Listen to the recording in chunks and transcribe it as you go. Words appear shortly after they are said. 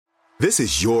This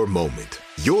is your moment,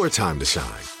 your time to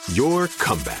shine, your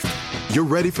comeback. You're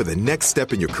ready for the next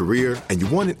step in your career, and you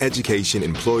want an education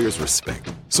employers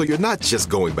respect. So you're not just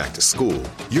going back to school,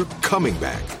 you're coming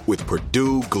back with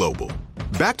Purdue Global.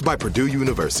 Backed by Purdue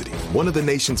University, one of the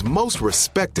nation's most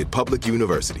respected public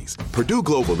universities, Purdue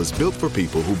Global is built for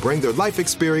people who bring their life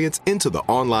experience into the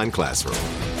online classroom.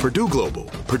 Purdue Global,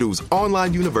 Purdue's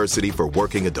online university for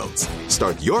working adults.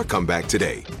 Start your comeback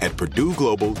today at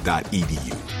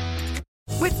purdueglobal.edu.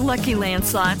 With Lucky Land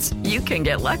Slots, you can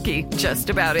get lucky just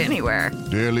about anywhere.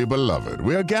 Dearly beloved,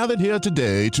 we are gathered here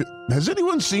today to... Has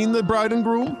anyone seen the bride and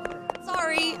groom?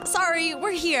 Sorry,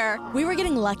 we're here. We were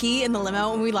getting lucky in the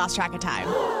limo and we lost track of time.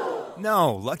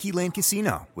 No, Lucky Land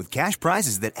Casino, with cash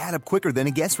prizes that add up quicker than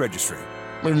a guest registry.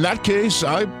 In that case,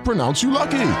 I pronounce you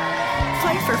lucky.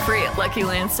 Play for free at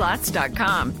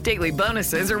LuckyLandSlots.com. Daily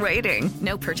bonuses are waiting.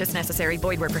 No purchase necessary.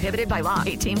 Void where prohibited by law.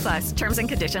 18+. Terms and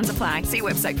conditions apply. See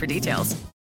website for details.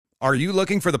 Are you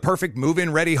looking for the perfect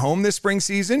move-in ready home this spring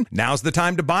season? Now's the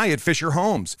time to buy at Fisher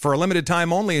Homes. For a limited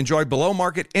time only, enjoy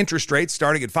below-market interest rates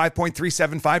starting at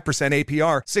 5.375%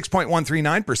 APR,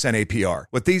 6.139% APR.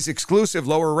 With these exclusive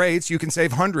lower rates, you can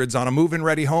save hundreds on a move-in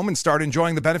ready home and start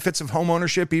enjoying the benefits of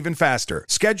homeownership even faster.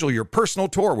 Schedule your personal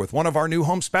tour with one of our new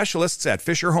home specialists at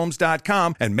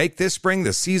FisherHomes.com and make this spring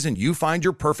the season you find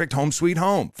your perfect home sweet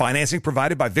home. Financing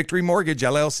provided by Victory Mortgage,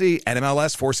 LLC,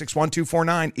 NMLS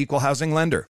 461249, Equal Housing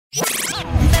Lender.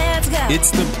 Let's go.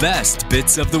 It's the best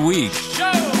bits of the week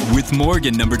with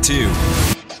Morgan number 2.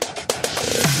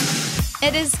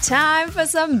 It is time for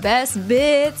some best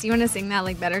bits. You want to sing that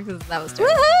like better? Because that was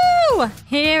terrible. Woohoo!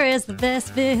 Here is the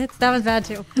best bits. That was bad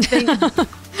too.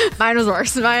 Mine was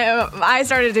worse. I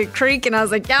started to creak and I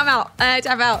was like, yeah, I'm out.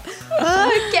 I'm out.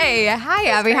 Okay. Hi,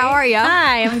 Abby. How are you?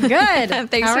 Hi, I'm good.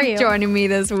 Thanks How for are you? joining me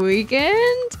this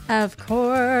weekend. Of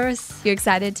course. You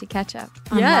excited to catch up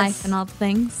on Yes. life and all the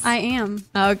things? I am.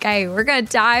 Okay, we're going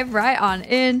to dive right on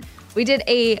in. We did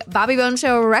a Bobby Bones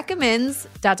Show recommends ...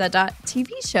 TV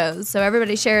shows. So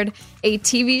everybody shared a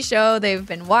TV show they've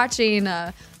been watching.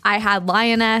 I had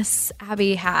Lioness.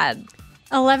 Abby had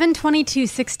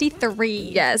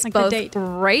 11/22/63. Yes, like both the date.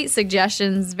 great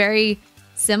suggestions. Very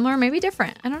similar, maybe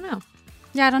different. I don't know.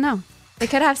 Yeah, I don't know. They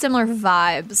could have similar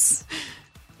vibes.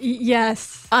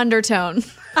 Yes. Undertone.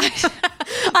 I Except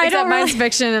don't mine's really.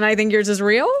 think and I think yours is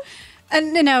real.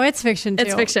 No, it's fiction too.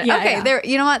 It's fiction. Yeah, okay, yeah. there.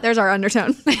 You know what? There's our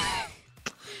undertone.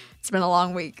 It's been a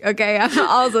long week. Okay, I'm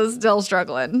also still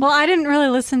struggling. Well, I didn't really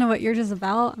listen to what yours is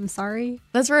about. I'm sorry.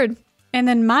 That's rude. And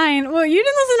then mine. Well, you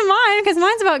didn't listen to mine because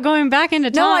mine's about going back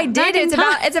into time. No, I did. back in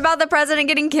time. It's about the president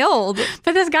getting killed.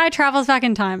 But this guy travels back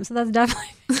in time, so that's definitely.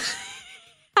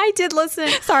 I did listen.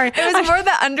 Sorry. It was more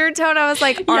the undertone. I was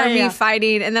like, army yeah.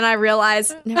 fighting. And then I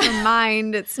realized, never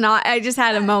mind. It's not. I just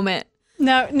had a moment.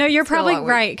 No, you're probably long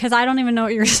week. right because I don't even know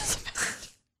what yours is about.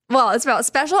 Well, it's about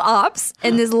special ops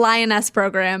in this Lioness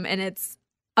program, and it's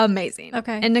amazing.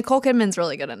 Okay. And Nicole Kidman's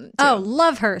really good in it, too. Oh,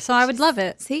 love her. So I would love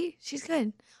it. See? She's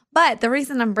good. But the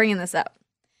reason I'm bringing this up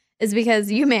is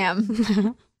because you,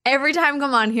 ma'am, every time I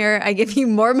come on here, I give you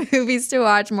more movies to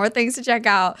watch, more things to check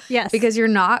out. Yes. Because you're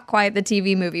not quite the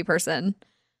TV movie person.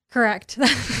 Correct.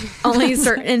 Only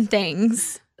certain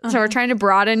things. So we're trying to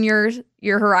broaden your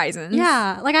horizons.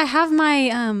 Yeah, like I have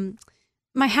my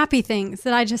my happy things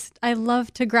that I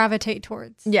love to gravitate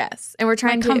towards. Yes. And we're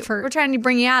trying comfort. We're trying to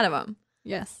bring you out of them.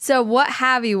 Yes. So what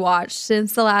have you watched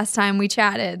since the last time we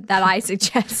chatted that I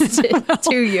suggested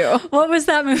to you? What was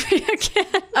that movie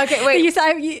again? Okay,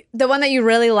 wait. The one that you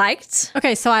really liked?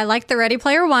 Okay, so I liked the Ready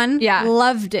Player One. Yeah.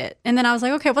 Loved it. And then I was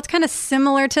like, okay, what's kind of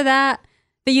similar to that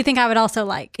you think I would also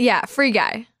like? Yeah, Free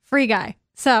Guy. Free Guy.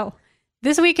 So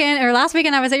last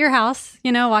weekend I was at your house,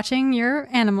 watching your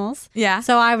animals. Yeah.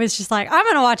 So I was just like, I'm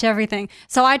going to watch everything.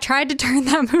 So I tried to turn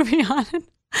that movie on.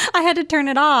 I had to turn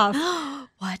it off.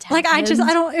 What happened?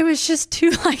 Like, it was just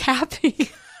too, happy.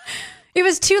 It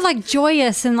was too,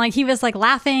 joyous, and, he was,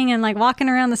 laughing and, walking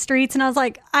around the streets, and I was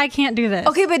like, I can't do this.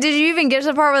 Okay, but did you even get to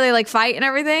the part where they, fight and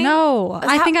everything? No.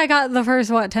 I think I got the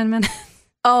first, 10 minutes?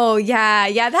 Oh, yeah.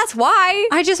 Yeah, that's why.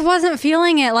 I just wasn't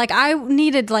feeling it. I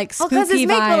needed, spooky because it's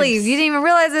make-believe. vibes. You didn't even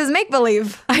realize it was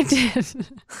make-believe. I did.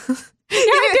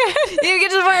 I did. You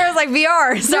get to the point where it's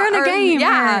VR. They're in a game.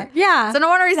 Yeah. Yeah. So no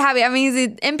wonder he's happy. I mean, he's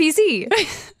an NPC.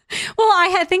 Well,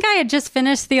 I think I had just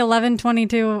finished the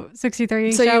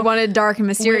 11/22/63 So show. you wanted dark and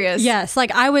mysterious. Yes,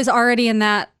 like I was already in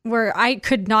that where I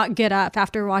could not get up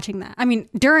after watching that. I mean,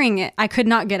 during it, I could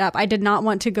not get up. I did not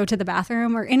want to go to the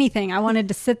bathroom or anything. I wanted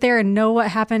to sit there and know what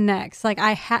happened next. Like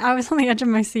I was on the edge of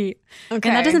my seat. Okay.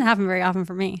 And that doesn't happen very often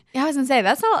for me. Yeah, I was gonna say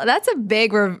that's a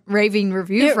big raving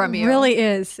review from you. It really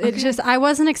is. It just I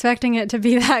wasn't expecting it to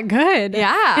be that good.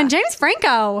 Yeah. And James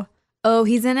Franco. Oh,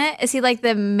 he's in it? Is he like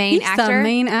the main actor? He's the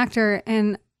main actor,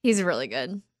 and he's really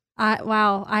good. I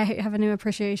have a new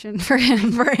appreciation for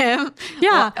him. For him?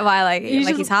 Yeah. Why? Like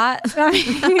he's hot? I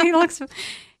mean,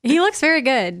 he looks very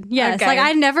good. Yes. Okay. Like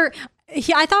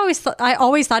I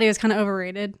always thought he was kind of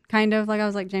overrated. Kind of like I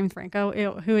was like, James Franco,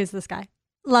 ew, who is this guy?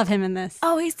 Love him in this.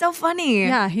 Oh, he's so funny.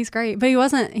 Yeah, he's great. But he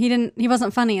wasn't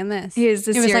funny in this. It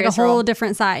was like a whole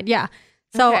different side. Yeah.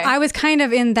 So Okay. I was kind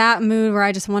of in that mood where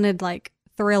I just wanted like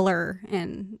thriller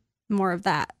and more of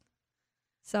that.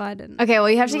 So I didn't. Okay, well,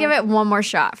 you have to give it one more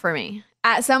shot for me.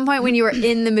 At some point when you were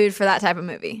in the mood for that type of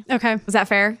movie. Okay. Was that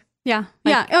fair? Yeah.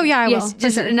 Yeah. Oh yeah, I will. Just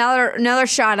For sure. another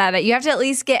shot at it. You have to at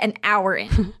least get an hour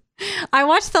in. I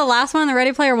watched the last one, the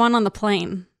Ready Player One, on the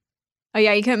plane. Oh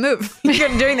yeah, you couldn't move. You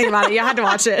couldn't do anything about it. You had to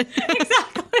watch it.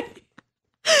 Exactly.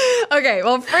 Okay,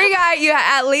 well, Free Guy, you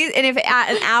at least, and if at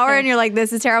an hour and you're like,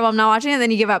 this is terrible, I'm not watching it, then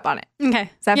you give up on it. Okay.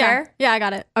 Is that Yeah. fair? Yeah, I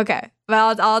got it. Okay,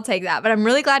 well, I'll take that. But I'm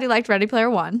really glad you liked Ready Player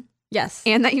One Yes.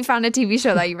 and that you found a TV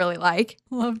show that you really like.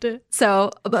 Loved it.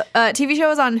 So, TV show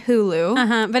is on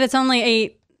Hulu. But it's only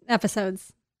 8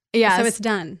 episodes. Yeah, So it's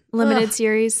done. limited Ugh.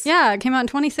 series. Yeah, it came out in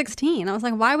 2016. I was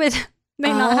like, why would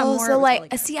they not have more? So It was like,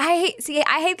 really good.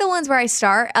 I hate the ones where I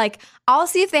start. Like, I'll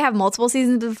see if they have multiple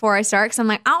seasons before I start because I'm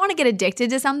like, I don't want to get addicted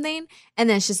to something and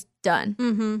then it's just done.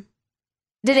 Mm-hmm.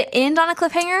 Did it end on a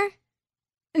cliffhanger?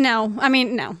 No, I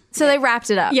mean, no. So they wrapped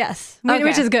it up. Yes, Okay.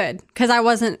 which is good because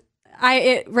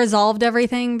it resolved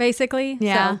everything basically.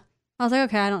 Yeah. So I was like,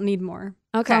 okay, I don't need more.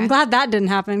 Okay. So I'm glad that didn't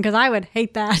happen because I would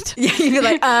hate that. Yeah, you'd be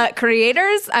like,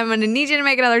 creators, I'm going to need you to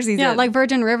make another season. Yeah, like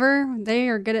Virgin River, they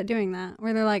are good at doing that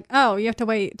where they're like, oh, you have to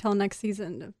wait till next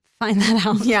season to find that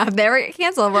out. Yeah, if they were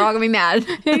canceled, we're all going to be mad.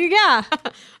 Yeah.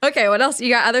 Okay, what else? You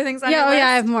got other things on your list? Yeah,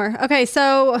 I have more. Okay,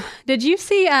 so did you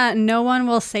see No One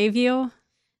Will Save You?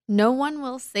 No One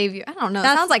Will Save You. I don't know.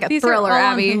 That sounds like a these are thriller, all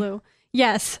on Abby. Hulu.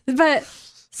 Yes, but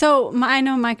so I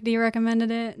know Mike D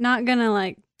recommended it. Not gonna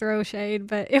like throw shade,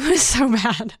 but it was so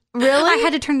bad. Really? I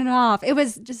had to turn it off. It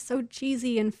was just so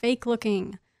cheesy and fake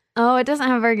looking. Oh, it doesn't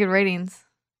have very good ratings.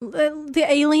 The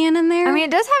alien in there. I mean, it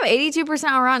does have 82%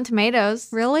 on Rotten Tomatoes.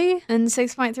 Really? And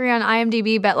 6.3 on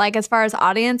IMDb, but like as far as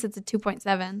audience, it's a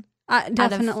 2.7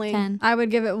 Definitely. 10. I would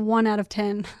give it 1 out of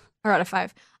 10. or out of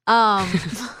 5.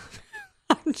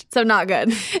 So not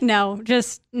good. No,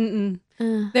 just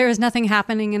there was nothing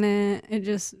happening in it. It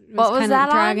just What was kind that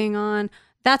of on? dragging on.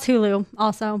 That's Hulu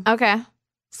also. Okay.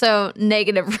 So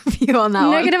negative review on that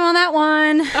Negative on that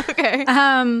one. one. Okay.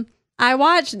 I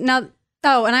watched now.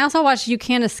 Oh, and I also watched You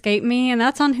Can't Escape Me, and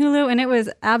that's on Hulu, and it was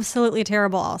absolutely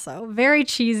terrible. Also, very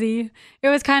cheesy. It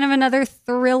was kind of another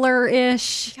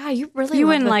thriller-ish. God, you really You love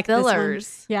wouldn't the like thrillers.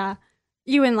 this one. Yeah,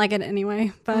 you wouldn't like it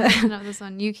anyway. But No, this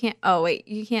one. You can't. Oh wait,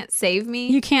 you can't save me.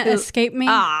 You Can't Escape Me.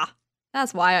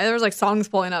 That's why there was like songs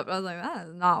pulling up. I was like, that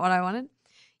is not what I wanted.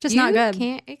 Just not good. You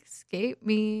can't escape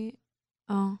me.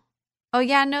 Oh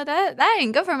yeah, no, that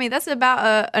ain't good for me. That's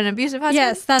about an abusive husband.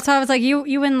 Yes, that's why I was like, you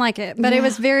wouldn't like it. But it Yeah.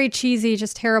 was very cheesy,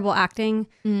 just terrible acting.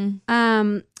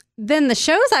 Mm. Then the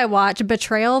shows I watch: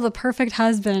 Betrayal, The Perfect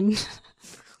Husband.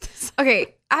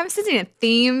 Okay, I'm sensing a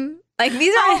theme. Like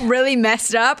these are all really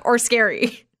messed up or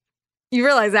scary. You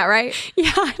realize that, right?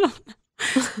 Yeah, I don't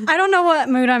know. I don't know what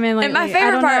mood I'm in lately. And my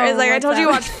favorite part is like I told you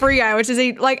to watch. watch Free Guy, which is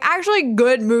a like actually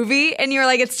good movie, and you're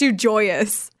like it's too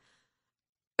joyous.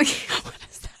 What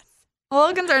is that? I'm a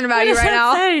little concerned about What you does right that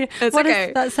now. say? It's What okay.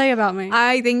 does that say about me?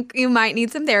 I think you might need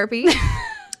some therapy.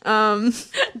 Duh.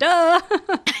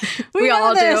 we know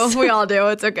all this. do. We all do.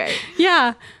 It's okay.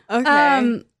 Yeah.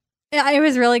 Okay. Yeah, it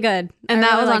was really good. And I that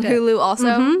really was on liked it. Hulu also.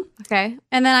 Mhm. Okay.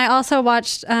 And then I also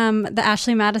watched the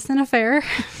Ashley Madison Affair.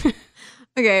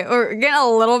 Okay. We're getting a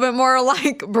little bit more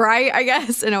like bright, I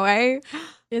guess, in a way.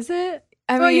 Is it?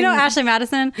 I well, you know mean, Ashley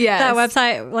Madison? Yes. That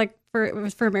website like it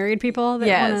was for married people that want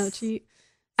Yes. to cheat.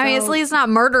 I mean, at So- least not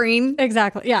murdering.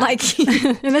 Exactly. Yeah. Like,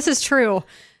 and this is true.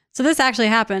 So this actually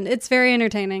happened. It's very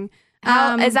entertaining.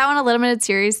 is that one a limited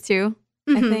series too?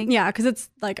 I Mhm. think. Yeah, because it's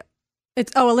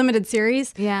a limited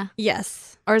series. Yeah.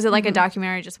 Yes. Or is it like a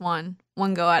documentary, just one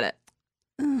go at it?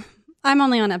 I'm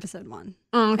only on episode 1.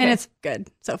 Oh, okay. And it's good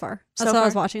so far. So That's what I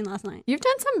was far? watching last night. You've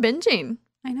done some binging.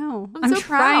 I know. I'm so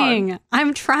trying.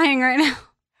 I'm trying right now.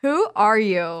 Who are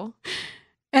you?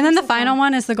 And then the final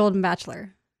one is The Golden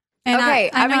Bachelor. And Okay,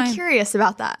 I know I'm curious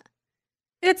about that.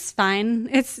 It's fine.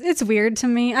 It's weird to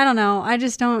me. I don't know. I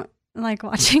just don't like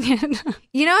watching it.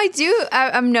 You know,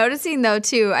 I'm noticing though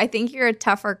too, I think you're a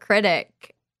tougher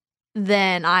critic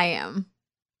than I am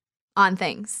on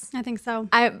things. I think so.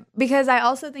 Because I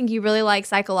also think you really like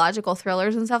psychological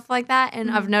thrillers and stuff like that. And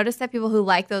I've noticed that people who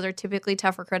like those are typically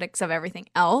tougher critics of everything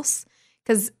else.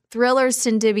 Because thrillers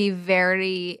tend to be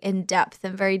very in-depth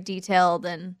and very detailed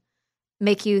and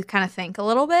make you kind of think a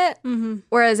little bit. Mm-hmm.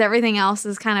 Whereas everything else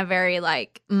is kind of very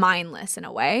like mindless in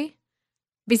a way.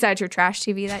 Besides your trash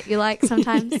TV that you like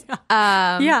sometimes.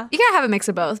 Yeah. You gotta have a mix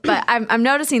of both. But I'm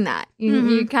noticing that.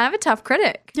 You're kind of a tough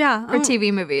critic for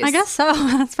TV movies. I guess so.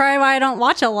 That's probably why I don't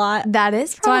watch a lot. That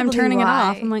is probably why I'm turning why. it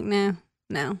off. I'm like,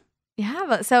 no. Yeah,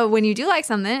 but so when you do like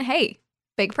something, hey,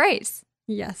 big praise.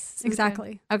 Yes,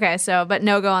 exactly. Okay, so but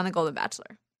no go on The Golden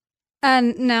Bachelor.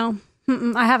 And no,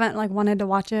 I haven't like wanted to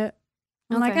watch it.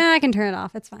 I'm like, I can turn it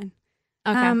off. It's fine.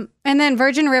 Okay. And then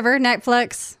Virgin River,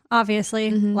 Netflix,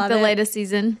 obviously. Love the it. latest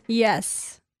season.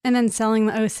 Yes. And then Selling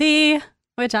the OC,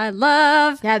 which I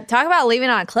love. Yeah, talk about leaving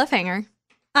on a cliffhanger.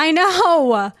 I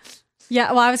know.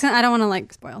 Yeah, well, I don't want to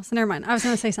like spoil, so never mind. I was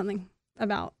going to say something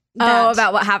about that. Oh,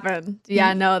 about what happened.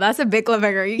 Yeah, no, that's a big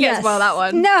cliffhanger. You can't spoil that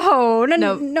one. No.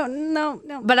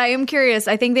 But I am curious.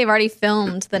 I think they've already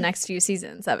filmed the next few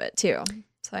seasons of it too.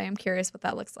 So I am curious what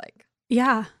that looks like.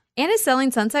 Yeah. And is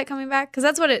Selling Sunset coming back? Because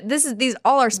that's what these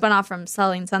all are spun off from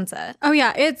Selling Sunset. Oh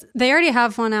yeah, they already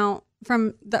have one out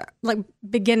from the like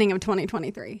beginning of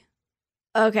 2023.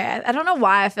 Okay, I don't know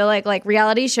why I feel like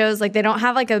reality shows like they don't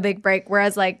have like a big break,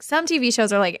 whereas like some TV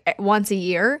shows are like once a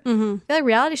year. I feel like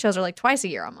reality shows are like twice a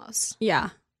year almost.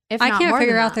 Yeah, if I not can't more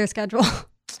figure than out that. their schedule.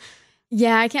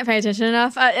 Yeah, I can't pay attention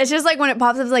enough. It's just like when it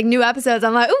pops up as like new episodes,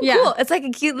 I'm like, ooh, cool. It's like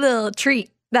a cute little treat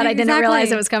that I didn't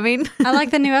realize it was coming. I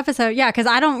like the new episode. Yeah, because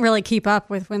I don't really keep up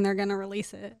with when they're going to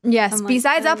release it. Yes, I'm like,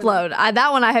 besides Upload.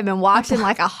 That one I have been watching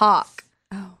like a hawk.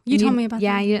 Oh, you told me about that.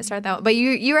 Yeah, you didn't start that one. But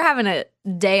you were having a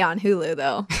day on Hulu,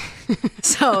 though.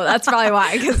 So that's probably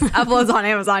why, because Upload's on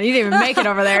Amazon. You didn't even make it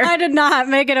over there. I did not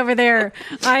make it over there.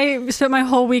 I spent my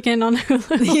whole weekend on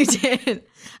Hulu. You did.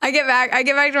 I get back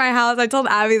to my house. I told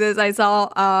Abby this. I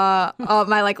saw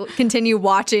my like continue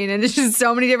watching, and it's just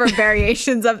so many different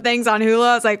variations of things on Hulu.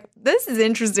 I was like, this is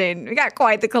interesting. We got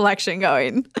quite the collection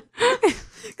going.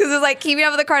 Because it's like Keeping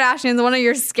Up with the Kardashians, one of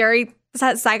your scary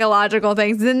psychological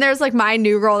things. Then there's like My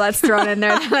New Girl that's thrown in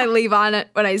there that I leave on it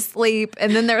when I sleep.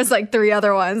 And then there was like 3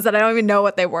 other ones that I don't even know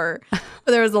what they were. But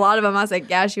there was a lot of them. I was like,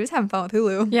 yeah, she was having fun with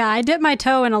Hulu. Yeah, I dipped my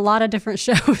toe in a lot of different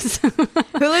shows.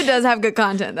 Hulu does have good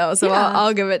content though, so Yeah.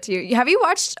 I'll give it to you. Have you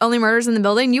watched Only Murders in the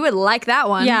Building? You would like that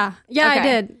one. Yeah, Okay. I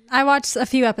did. I watched a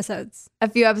few episodes. A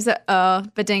few episodes,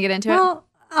 but didn't get into it. Well,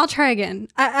 I'll try again.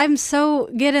 I'm so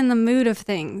get in the mood of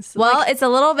things. Well, it's a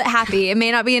little bit happy. It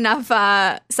may not be enough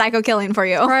psycho killing for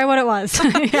you. Probably what it was.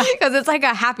 Because it's like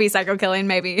a happy psycho killing,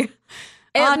 maybe.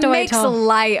 I'll have It to wait makes till-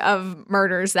 light of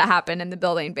murders that happen in the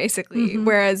building, basically,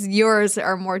 whereas yours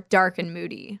are more dark and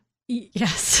moody.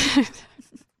 Yes.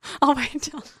 I'll wait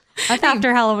till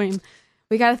after Halloween.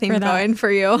 We got a theme For that. going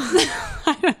for you.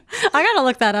 I gotta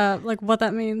look that up, like what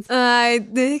that means.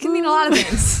 It can mean a lot of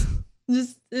things.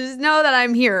 Just know that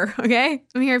I'm here, okay?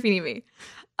 I'm here if you need me.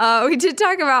 We did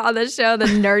talk about on the show the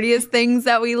nerdiest things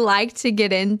that we like to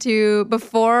get into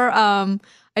before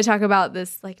I talk about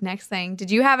this like next thing.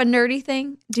 Did you have a nerdy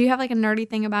thing? Do you have like a nerdy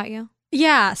thing about you?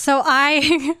 Yeah, so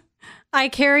I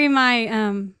carry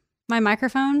my my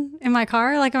microphone in my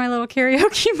car, like my little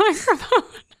karaoke microphone.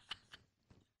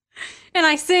 And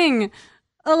I sing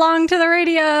along to the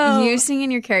radio. You sing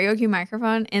in your karaoke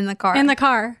microphone in the car? In the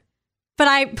car. But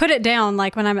I put it down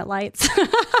like when I'm at lights.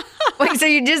 Wait, so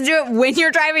you just do it when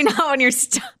you're driving out when you're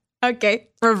okay,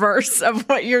 reverse of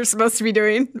what you're supposed to be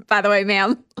doing, by the way,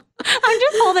 ma'am. I'm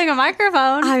just holding a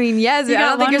microphone. I mean, yes, You I got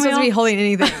don't think one you're supposed to be wheel? holding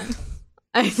anything.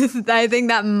 I think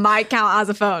that might count as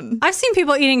a phone. I've seen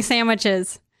people eating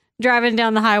sandwiches, driving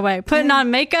down the highway, putting on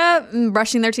makeup.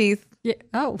 Brushing their teeth. Yeah.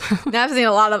 Oh, I've seen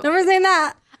a lot of. never seen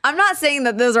that. I'm not saying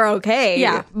that those are okay.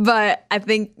 Yeah. But I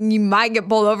think you might get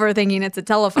pulled over thinking it's a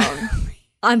telephone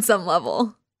on some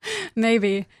level.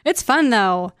 Maybe. It's fun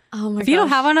though. Oh my If you don't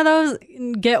gosh. have one of those,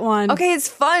 get one. Okay, it's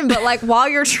fun, but like while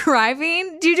you're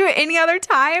driving, do you do it any other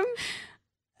time?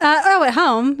 At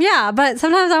home. Yeah, but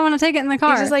sometimes I want to take it in the car.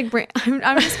 You're just like,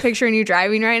 I'm just picturing you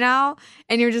driving right now,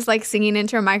 and you're just like singing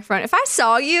into a microphone. If I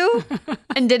saw you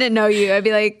and didn't know you, I'd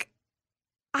be like,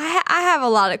 I have a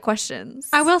lot of questions.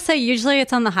 I will say usually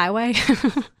it's on the highway.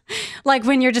 Like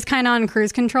when you're just kind of on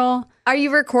cruise control. Are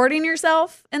you recording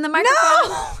yourself in the microphone?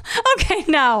 No. Okay,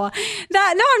 no.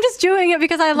 I'm just doing it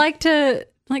because I like to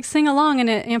like sing along and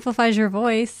it amplifies your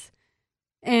voice.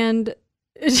 And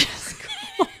it's just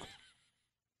cool.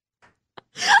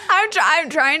 I'm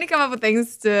trying to come up with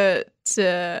things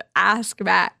to ask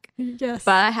back. Yes.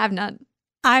 But I have none.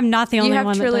 I'm not the only one that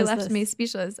does this. You have truly left me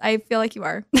speechless. I feel like you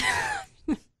are.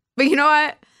 But you know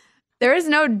what? There is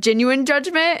no genuine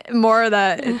judgment, more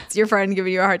that it's your friend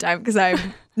giving you a hard time because I've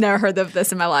never heard of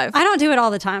this in my life. I don't do it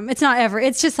all the time. It's not ever.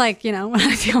 It's just like, when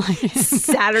I feel like it.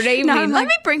 Saturday evening. No, Let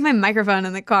me bring my microphone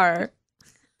in the car.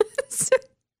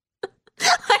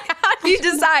 Like, how do you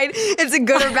decide it's a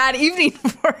good or bad evening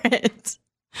for it?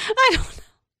 I don't know.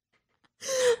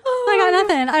 I got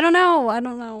nothing. I don't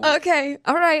know. Okay.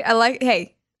 All right.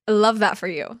 I love that for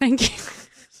you. Thank you.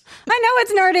 I know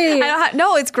it's nerdy.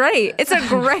 No, it's great. It's a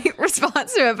great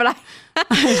response to it, but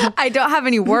I don't have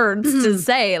any words to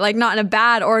say, like not in a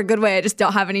bad or a good way. I just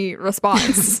don't have any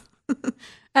response.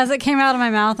 As it came out of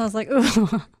my mouth, I was like,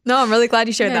 ooh. No, I'm really glad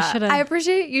you shared Yeah, that. I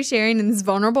appreciate you sharing in this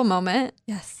vulnerable moment.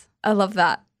 Yes. I love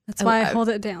that. That's why I hold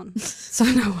it down so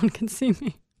no one can see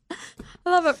me.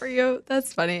 I love it for you.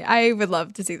 That's funny. I would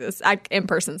love to see this in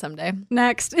person someday.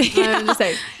 Next. I'm gonna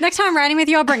say. Next time riding with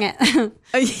you, I'll bring it.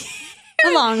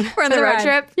 Along. We're on the road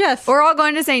trip. Yes. We're all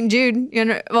going to St. Jude.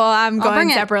 Well, I'm going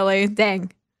separately.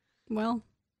 Dang. Well,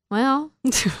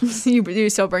 you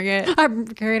still bring it. I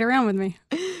carry it around with me.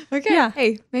 Okay. Yeah.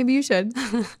 Hey, maybe you should.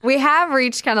 We have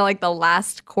reached kind of like the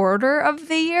last quarter of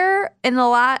the year in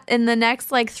the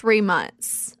next like 3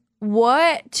 months.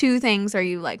 What 2 things are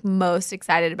you like most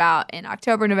excited about in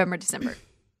October, November, December?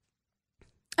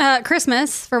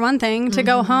 Christmas, for one thing, to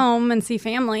go home and see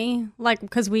family. Like,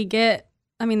 because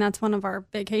that's one of our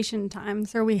vacation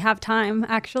times, or we have time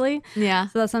actually. Yeah.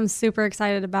 So that's what I'm super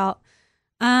excited about.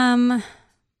 I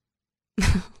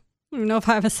don't even know if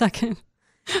I have a second.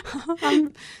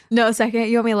 No, a second.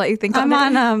 You want me to let you think I'm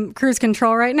on cruise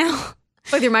control right now.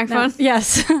 With your microphone? No,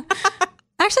 yes.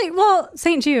 Actually,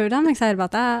 St. Jude. I'm excited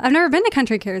about that. I've never been to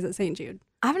Country Cares at St. Jude.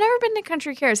 I've never been to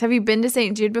Country Cares. Have you been to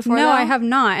St. Jude before? No, though? I have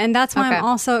not. And that's why I'm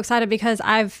also excited, because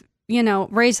I've,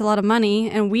 raised a lot of money,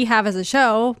 and we have as a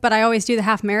show, but I always do the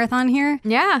half marathon here.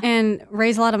 Yeah. And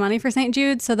raise a lot of money for St.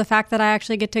 Jude. So the fact that I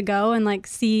actually get to go and like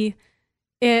see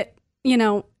it,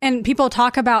 and people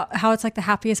talk about how it's like the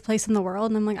happiest place in the world.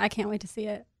 And I'm like, I can't wait to see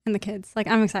it. And the kids, like,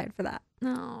 I'm excited for that.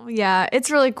 Oh, yeah. It's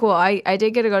really cool. I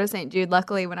did get to go to St. Jude,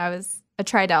 luckily, when I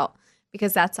tried out,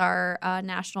 because that's our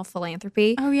national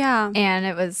philanthropy. Oh, yeah. And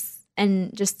it was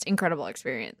just incredible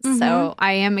experience. Mm-hmm. So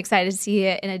I am excited to see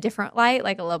it in a different light,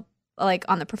 like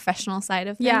on the professional side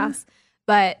of things. Yeah.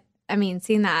 But I mean,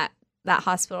 seeing that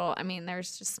hospital,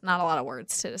 there's just not a lot of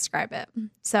words to describe it.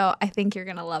 So I think you're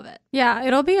going to love it. Yeah,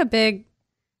 it'll be a big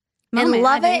moment. And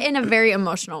love it in a very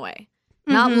emotional way.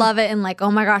 Mm-hmm. Not love it in like,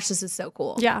 oh my gosh, this is so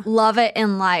cool. Yeah. Love it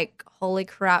in like, holy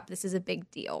crap, this is a big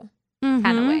deal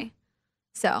kind of way.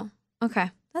 So, okay.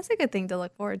 That's a good thing to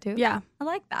look forward to. Yeah. I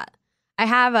like that. I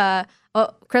have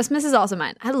Christmas is also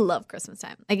mine. I love Christmas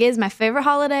time. Like, it is my favorite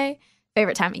holiday,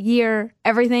 favorite time of year,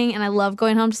 everything. And I love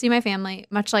going home to see my family,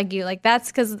 much like you. Like, that's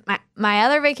because my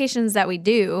other vacations that we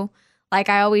do, like,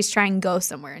 I always try and go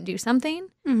somewhere and do something.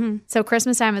 Mm-hmm. So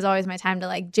Christmas time is always my time to,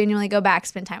 like, genuinely go back,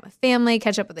 spend time with family,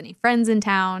 catch up with any friends in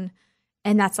town.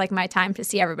 And that's, like, my time to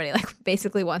see everybody, like,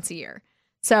 basically once a year.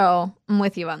 So I'm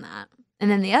with you on that. And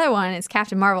then the other one is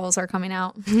Captain Marvels are coming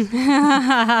out.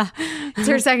 It's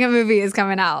her second movie is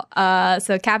coming out.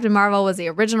 So Captain Marvel was the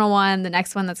original one. The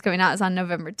next one that's coming out is on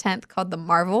November 10th, called The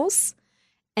Marvels.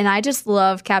 And I just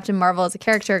love Captain Marvel as a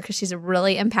character because she's a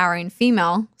really empowering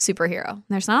female superhero.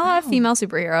 There's not a lot of female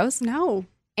superheroes. No.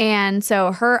 And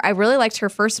so I really liked her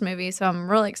first movie, so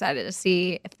I'm really excited to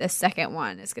see if this second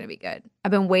one is going to be good. I've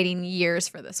been waiting years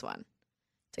for this one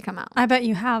to come out. I bet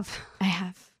you have. I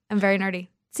have. I'm very nerdy.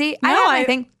 See, I have my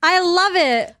thing. I love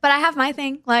it. But I have my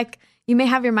thing. Like, you may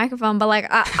have your microphone, but like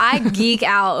I geek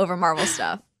out over Marvel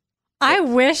stuff. I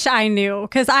wish I knew,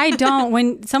 because I don't.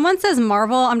 When someone says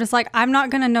Marvel, I'm just like, I'm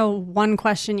not going to know one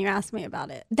question you ask me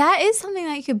about it. That is something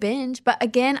that you could binge. But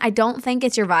again, I don't think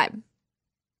it's your vibe.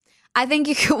 I think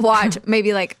you could watch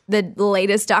maybe like the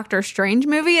latest Doctor Strange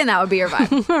movie and that would be your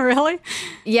vibe. Really?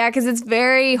 Yeah, because it's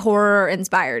very horror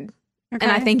inspired. Okay.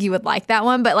 And I think you would like that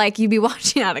one, but like you'd be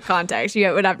watching out of context.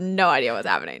 You would have no idea what's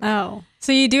happening. Oh.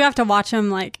 So you do have to watch them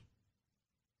like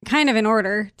kind of in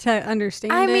order to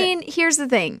understand I mean, here's the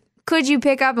thing. Could you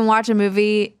pick up and watch a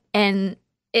movie and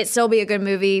it still be a good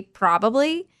movie?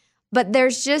 Probably. But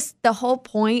there's just the whole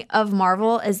point of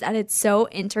Marvel is that it's so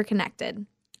interconnected.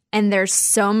 And there's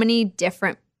so many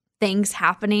different things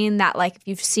happening that like if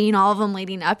you've seen all of them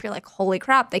leading up, you're like, holy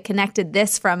crap, they connected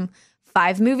this from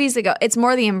 5 movies ago. It's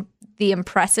more the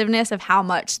impressiveness of how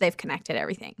much they've connected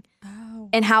everything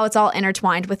and how it's all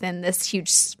intertwined within this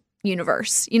huge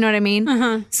universe. You know what I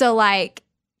mean? So like,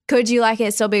 could you like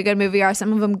it still be a good movie? Are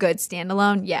some of them good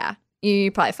standalone? Yeah,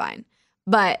 you're probably fine.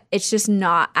 But it's just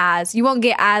not as, you won't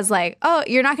get as like, oh,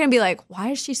 you're not going to be like, why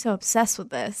is she so obsessed with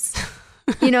this?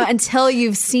 Until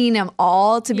you've seen them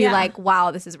all to be like,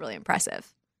 wow, this is really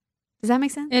impressive. Does that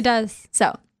make sense? It does.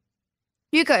 So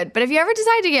you could, but if you ever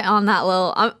decide to get on that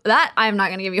little, that I'm not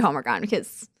going to give you homework on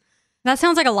because that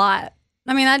sounds like a lot.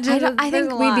 I mean, I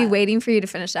think we'd be waiting for you to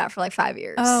finish that for like 5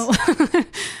 years. Oh,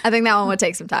 I think that one would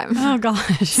take some time. Oh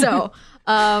gosh. So,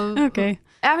 okay.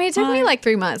 I mean, it took me like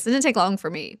 3 months. It didn't take long for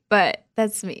me, but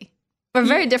that's me. We're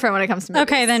very different when it comes to movies.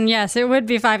 Okay, then yes, it would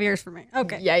be 5 years for me.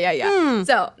 Okay. Yeah.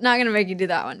 So, not going to make you do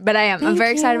that one, but I am. I'm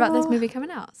very excited about this movie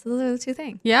coming out. So, those are the two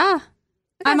things. Yeah.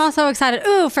 I'm also excited,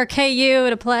 for KU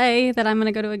to play that I'm going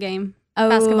to go to a game.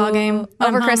 Basketball game.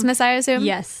 Over Christmas, I assume?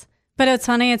 Yes. But it's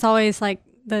funny, it's always like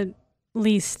the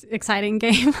least exciting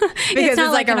game. Because it's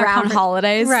like around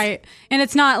holidays. Right. And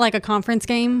it's not like a conference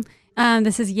game.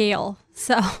 This is Yale.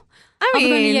 So I'll be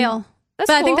going to Yale. But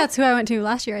cool. I think that's who I went to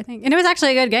last year, I think. And it was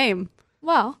actually a good game.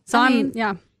 Well, so And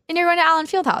you're going to Allen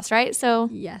Fieldhouse, right? So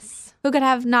yes. Who could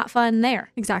have not fun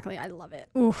there? Exactly. I love it.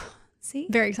 Ooh. See?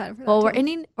 Very excited for that. Well,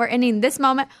 we're ending this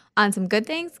moment on some good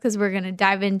things because we're going to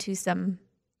dive into some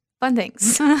fun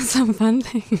things. Some fun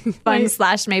things. Fun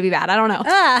 / maybe bad. I don't know.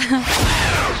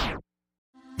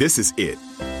 This is it.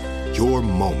 Your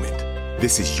moment.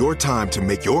 This is your time to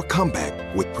make your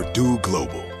comeback with Purdue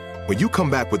Global. When you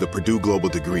come back with a Purdue Global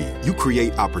degree, you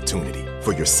create opportunity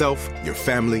for yourself, your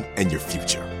family, and your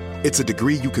future. It's a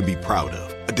degree you can be proud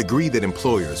of, a degree that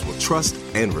employers will trust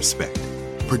and respect.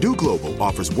 Purdue Global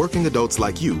offers working adults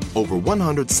like you over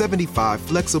 175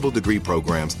 flexible degree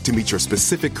programs to meet your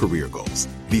specific career goals.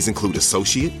 These include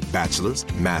associate, bachelor's,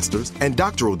 master's, and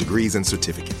doctoral degrees and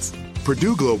certificates.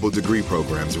 Purdue Global degree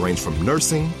programs range from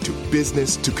nursing to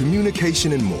business to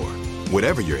communication and more.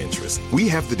 Whatever your interest, we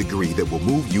have the degree that will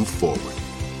move you forward.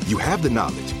 You have the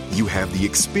knowledge, you have the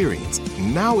experience.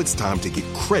 Now it's time to get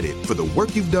credit for the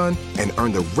work you've done and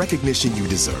earn the recognition you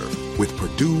deserve with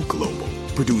Purdue Global,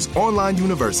 Purdue's online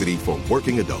university for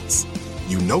working adults.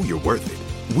 You know you're worth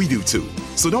it. We do too.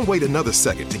 So don't wait another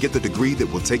second to get the degree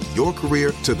that will take your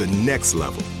career to the next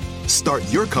level. Start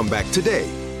your comeback today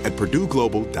at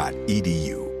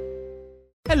purdueglobal.edu.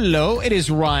 Hello, it is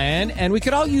Ryan, and we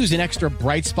could all use an extra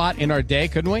bright spot in our day,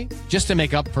 couldn't we? Just to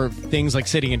make up for things like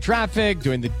sitting in traffic,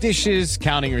 doing the dishes,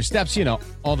 counting your steps,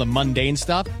 all the mundane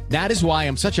stuff. That is why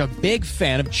I'm such a big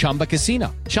fan of Chumba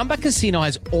Casino. Chumba Casino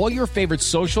has all your favorite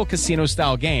social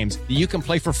casino-style games that you can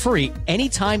play for free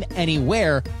anytime,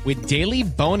 anywhere with daily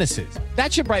bonuses.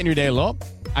 That should brighten your day a little.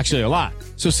 Actually, a lot.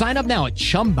 So sign up now at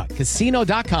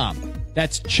ChumbaCasino.com.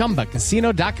 That's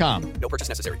ChumbaCasino.com. No purchase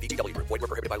necessary. VGW Group. Void where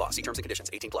prohibited by law. See terms and conditions.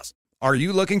 18+. Are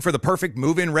you looking for the perfect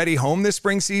move-in ready home this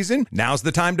spring season? Now's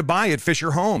the time to buy at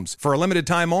Fisher Homes. For a limited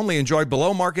time only, enjoy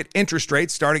below-market interest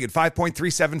rates starting at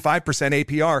 5.375%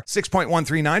 APR,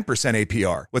 6.139%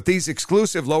 APR. With these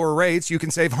exclusive lower rates, you can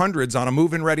save hundreds on a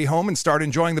move-in ready home and start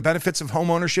enjoying the benefits of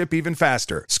homeownership even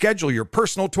faster. Schedule your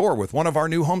personal tour with one of our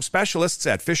new home specialists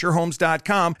at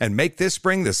FisherHomes.com and make this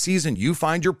spring the season you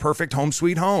find your perfect home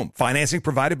sweet home. Financing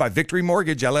provided by Victory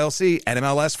Mortgage, LLC,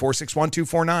 NMLS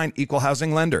 461249, Equal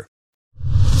Housing Lender.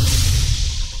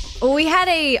 We had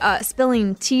a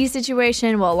spilling tea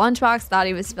situation. Well, Lunchbox thought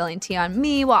he was spilling tea on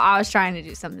me while I was trying to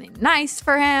do something nice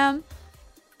for him.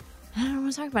 I don't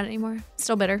want to talk about it anymore.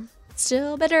 Still bitter.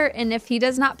 And if he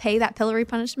does not pay that pillory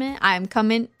punishment, I'm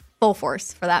coming full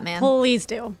force for that man. Please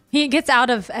do. He gets out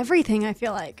of everything, I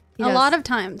feel like. A lot of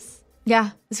times.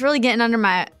 Yeah. It's really getting under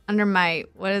my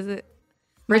what is it?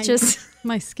 Riches.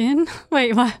 My skin?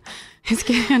 Wait, what? It's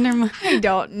getting under my... I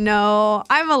don't know.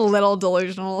 I'm a little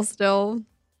delusional still.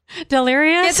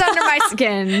 Delirious? It's under my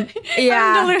skin.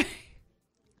 Yeah.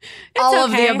 All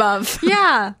of the above.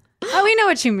 Yeah. Oh, we know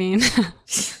what you mean.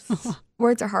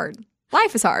 Words are hard.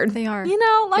 Life is hard. They are.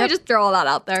 Let me just throw all that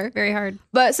out there. Very hard.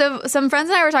 But so some friends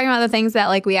and I were talking about the things that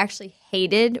like we actually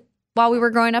hated while we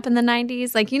were growing up in the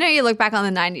 90s. Like, you look back on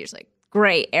the 90s, like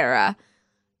great era.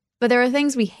 But there were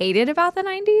things we hated about the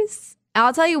 90s.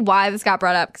 I'll tell you why this got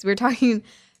brought up because we were talking,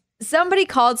 somebody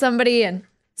called somebody and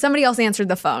somebody else answered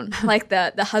the phone, like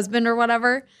the husband or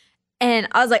whatever. And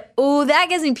I was like, oh, that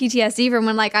gives me PTSD from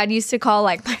when like I'd used to call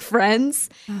like my friends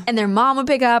and their mom would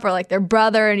pick up or like their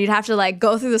brother and you'd have to like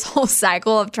go through this whole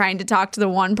cycle of trying to talk to the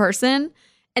one person.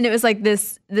 And it was like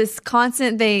this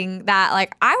constant thing that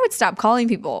like I would stop calling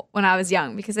people when I was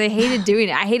young because I hated doing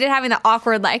it. I hated having the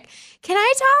awkward like, can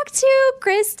I talk to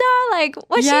Krista? Like,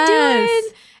 what's she doing?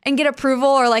 And get approval,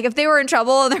 or like if they were in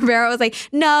trouble and their parent was like,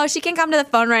 no, she can come to the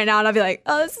phone right now. And I'll be like,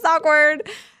 oh, this is awkward.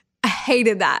 I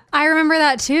hated that. I remember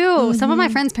that too. Some of my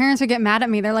friends' parents would get mad at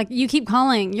me. They're like, you keep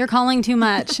calling. You're calling too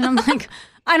much. And I'm like,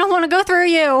 I don't want to go through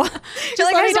you. Just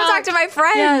like, I just want to talk to my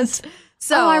friends. Yes.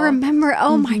 So I remember.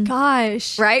 Oh my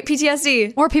gosh. Right?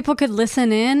 PTSD. Or people could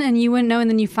listen in and you wouldn't know. And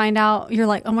then you find out, you're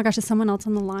like, oh my gosh, is someone else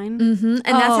on the line? Mm-hmm. And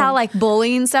that's how like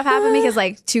bullying stuff happened because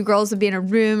like two girls would be in a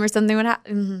room or something would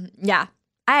happen. Yeah.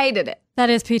 I hated it. That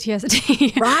is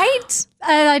PTSD. Right?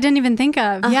 I didn't even think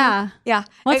of. Yeah. Yeah.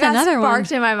 What's another one?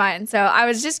 Sparked in my mind. So I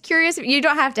was just curious. You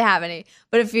don't have to have any.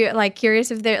 But if you're like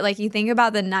curious if they're like, you think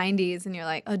about the 90s and you're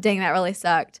like, oh, dang, that really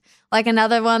sucked. Like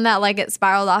another one that like it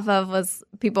spiraled off of was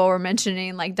people were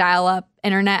mentioning like dial-up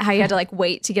internet, how you had to like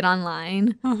wait to get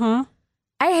online. Uh-huh.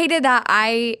 I hated that.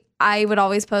 I would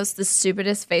always post the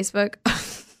stupidest Facebook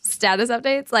status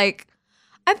updates. Like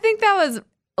I think that was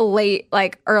late,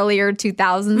 like earlier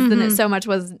 2000s than it so much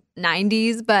was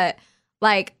 90s. But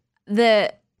like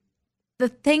the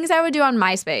things I would do on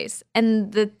MySpace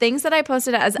and the things that I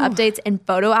posted as updates and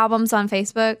photo albums on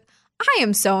Facebook, I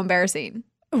am so embarrassing.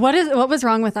 What was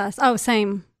wrong with us? Oh,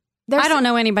 same. I don't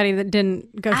know anybody that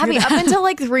didn't go through that. Up until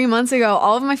like 3 months ago,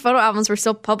 all of my photo albums were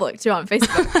still public too on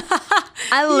Facebook.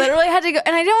 I literally had to go,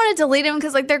 and I didn't want to delete them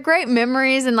because like they're great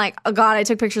memories and like, oh God, I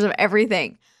took pictures of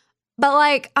everything. But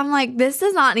like, I'm like, this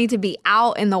does not need to be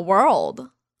out in the world.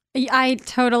 I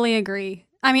totally agree.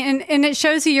 I mean, and it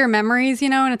shows you your memories, you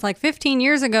know, and it's like 15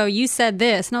 years ago you said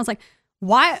this. And I was like,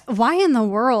 why in the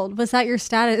world was that your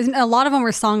status? And a lot of them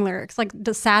were song lyrics, like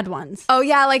the sad ones. Oh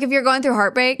yeah, like if you're going through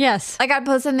heartbreak. Yes. Like I'd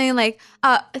post something like,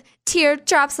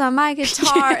 teardrops on my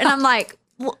guitar. And I'm like,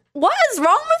 what is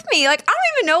wrong with me? Like, I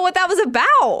don't even know what that was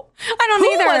about. I don't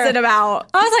either. Who was it about?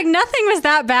 I was like, nothing was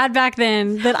that bad back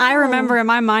then that I remember in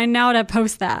my mind now to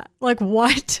post that. Like,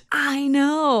 what? I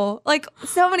know. Like,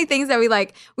 so many things that we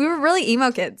were really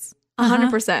emo kids.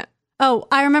 100%. Oh,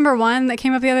 I remember one that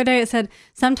came up the other day. It said,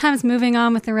 sometimes moving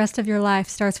on with the rest of your life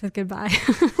starts with goodbye.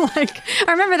 Like,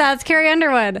 I remember that. It's Carrie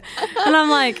Underwood. And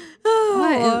I'm like,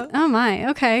 what? Oh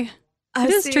my, okay. It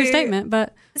is a true statement,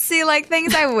 but. See, like,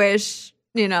 things I wish,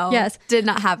 you know, did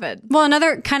not happen. Well,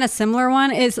 another kind of similar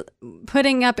one is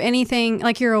putting up anything,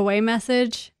 like your away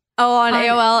message. Oh, on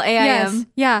AOL, AIM. Yes,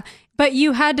 yeah. But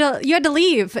you had to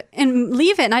leave it.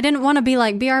 And I didn't want to be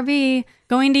like, BRB,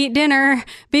 going to eat dinner,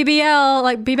 BBL,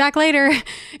 like be back later.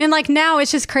 And like now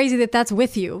it's just crazy that that's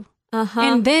with you.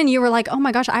 And then you were like, oh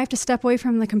my gosh, I have to step away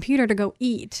from the computer to go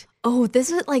eat. Oh,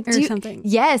 this was like something.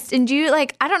 Yes. And do you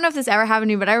like, I don't know if this ever happened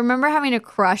to you, but I remember having a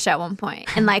crush at one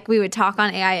point. And like we would talk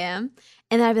on AIM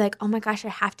and then I'd be like, oh my gosh, I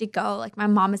have to go. Like my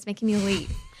mom is making me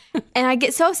leave. And I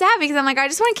get so sad because I'm like, I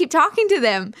just want to keep talking to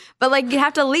them. But like you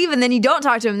have to leave and then you don't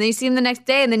talk to them. Then you see them the next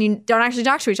day and then you don't actually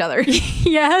talk to each other.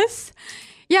 Yes.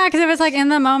 Yeah, because it was like in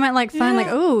the moment, like fun, like,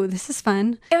 oh, this is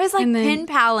fun. It was like pen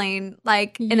paling,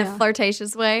 like in a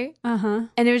flirtatious way. And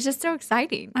it was just so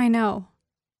exciting. I know.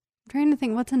 I'm trying to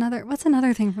think, what's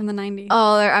another thing from the 90s?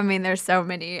 Oh, there's so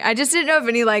many. I just didn't know if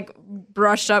any like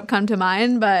brushed up come to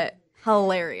mind, but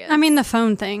hilarious. I mean, the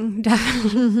phone thing,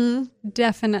 definitely.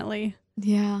 Definitely.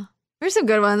 Yeah. There's some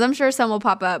good ones. I'm sure some will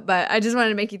pop up, but I just wanted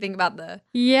to make you think about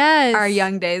our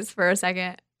young days for a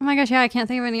second. Oh my gosh, yeah, I can't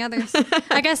think of any others.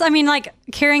 I guess, I mean, like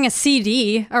carrying a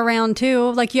CD around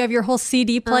too. Like you have your whole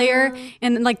CD player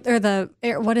and like,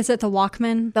 what is it? The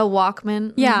Walkman? The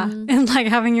Walkman. Yeah. And like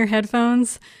having your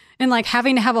headphones and like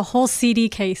having to have a whole CD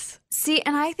case. See,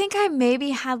 and I think I maybe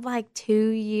had like 2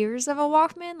 years of a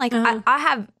Walkman. Like I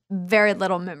have very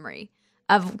little memory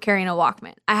of carrying a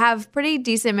Walkman. I have pretty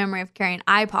decent memory of carrying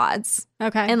iPods.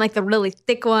 Okay. And like the really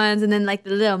thick ones and then like the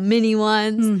little mini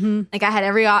ones. Like I had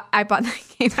every iPod that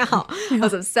came out. I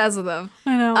was obsessed with them.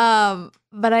 I know.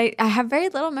 But I have very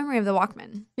little memory of the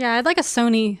Walkman. Yeah, I had like a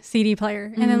Sony CD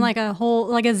player and then like a whole,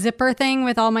 like a zipper thing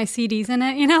with all my CDs in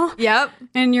it, you know? Yep.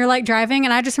 And you're like driving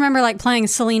and I just remember like playing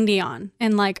Celine Dion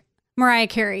and like Mariah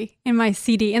Carey in my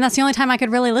CD. And that's the only time I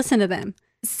could really listen to them.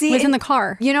 Was in the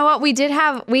car. You know what?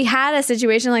 We had a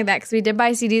situation like that because we did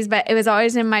buy CDs, but it was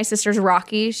always in my sister's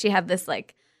Rocky. She had this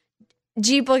like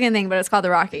Jeep looking thing, but it's called the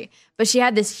Rocky. But she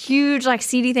had this huge like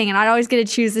CD thing, and I'd always get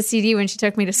to choose the CD when she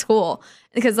took me to school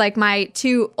because like my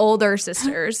two older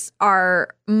sisters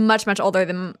are much, much older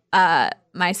than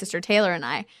my sister Taylor and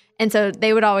I. And so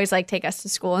they would always like take us to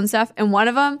school and stuff. And one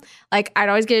of them, like I'd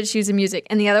always get to choose the music.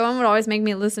 And the other one would always make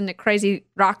me listen to crazy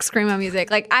rock screamo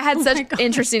music. Like I had such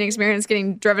interesting experience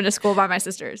getting driven to school by my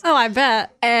sisters. Oh, I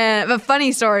bet. But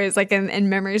funny stories like and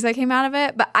memories that came out of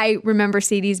it. But I remember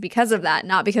CDs because of that,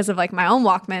 not because of like my own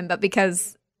Walkman, but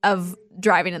because of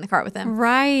driving in the car with them.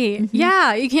 Right.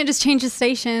 Yeah. You can't just change the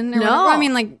station. Or whatever. I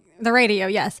mean like the radio,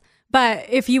 yes. But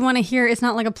if you want to hear, it's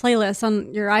not like a playlist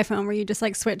on your iPhone where you just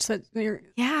like switch. So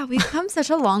Yeah, we've come such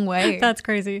a long way. That's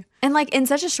crazy. And like in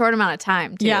such a short amount of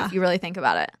time, too, Yeah. if you really think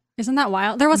about it. Isn't that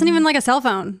wild? There wasn't even like a cell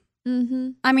phone. Mm-hmm.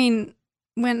 I mean,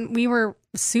 when we were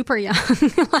super young,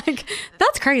 like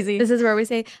that's crazy. This is where we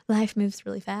say life moves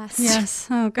really fast. Yes.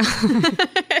 Oh, God.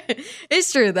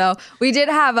 It's true, though. We did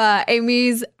have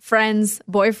Amy's friend's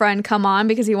boyfriend come on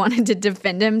because he wanted to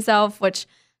defend himself, which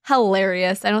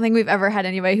hilarious. I don't think we've ever had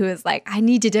anybody who is like, I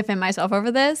need to defend myself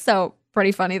over this. So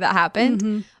pretty funny that happened.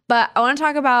 Mm-hmm. But I want to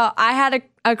talk about, I had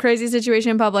a crazy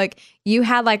situation in public. You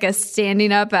had like a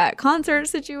standing up at concert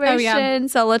situation. Oh, yeah.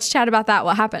 So let's chat about that.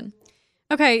 What happened?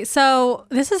 Okay, so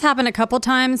this has happened a couple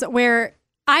times where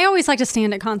I always like to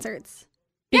stand at concerts.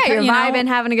 Yeah, you're you know, vibing,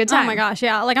 having a good time. Oh my gosh,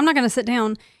 yeah. Like I'm not going to sit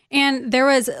down. And there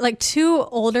was like 2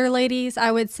 older ladies,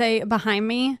 I would say, behind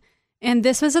me. And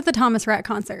this was at the Thomas Rhett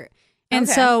concert. And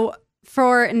Okay. so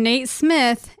for Nate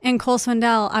Smith and Cole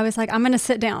Swindell, I was like, I'm going to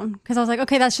sit down. Because I was like,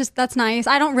 okay, that's nice.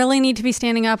 I don't really need to be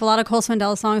standing up. A lot of Cole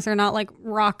Swindell songs are not like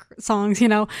rock songs, you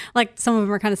know, like some of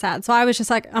them are kind of sad. So I was just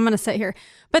like, I'm going to sit here.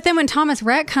 But then when Thomas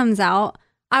Rhett comes out,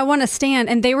 I want to stand.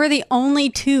 And they were the only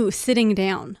 2 sitting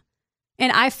down.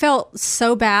 And I felt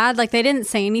so bad. Like they didn't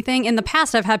say anything. In the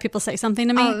past, I've had people say something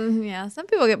to me. Yeah, some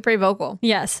people get pretty vocal.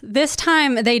 Yes. This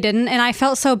time they didn't. And I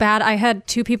felt so bad. I had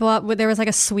 2 people up. There was like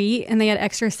a suite and they had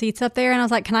extra seats up there. And I was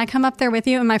like, can I come up there with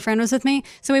you? And my friend was with me.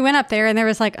 So we went up there and there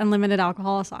was like unlimited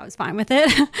alcohol. So I was fine with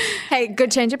it. Hey, good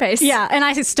change of pace. Yeah. And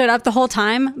I stood up the whole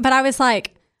time. But I was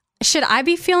like, should I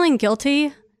be feeling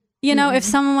guilty? You know, if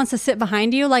someone wants to sit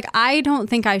behind you, like, I don't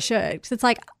think I should. 'Cause it's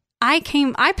like, I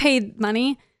paid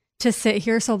money to sit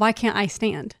here, so why can't I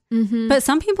stand? Mm-hmm. But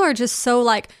some people are just so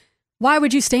like, why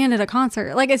would you stand at a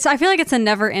concert? Like I feel like it's a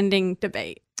never ending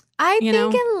debate. I you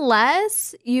think know?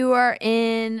 unless you are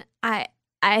in, I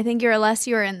think unless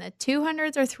you are in the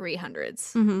 200s or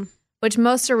 300s, Mm-hmm. which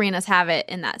most arenas have it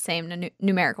in that same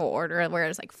numerical order, where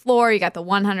it's like floor, you got the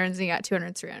 100s, and you got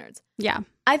 200s, 300s. Yeah.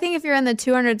 I think if you're in the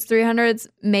 200s, 300s,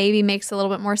 maybe makes a little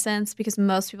bit more sense because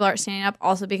most people aren't standing up.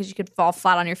 Also because you could fall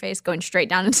flat on your face going straight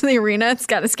down into the arena. It's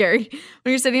kind of scary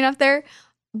when you're sitting up there.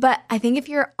 But I think if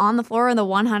you're on the floor in the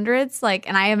 100s, like,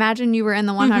 and I imagine you were in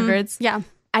the 100s. Yeah.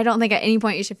 I don't think at any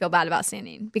point you should feel bad about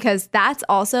standing because that's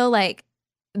also like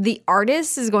the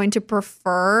artist is going to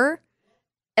prefer,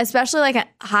 especially like a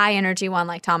high energy one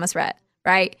like Thomas Rhett,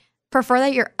 right? Prefer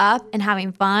that you're up and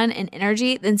having fun and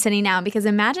energy than sitting down because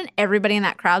imagine everybody in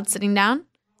that crowd sitting down.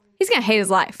 He's going to hate his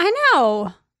life. I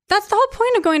know. That's the whole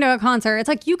point of going to a concert. It's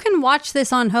like you can watch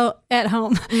this on at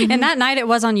home. Mm-hmm. And that night it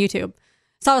was on YouTube.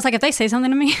 So I was like, if they say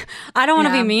something to me, I don't want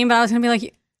to be mean, but I was going to be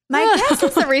like, my guess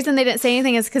is the reason they didn't say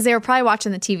anything is because they were probably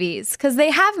watching the TVs. Because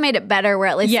they have made it better where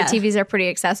at least Yeah. the TVs are pretty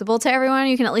accessible to everyone.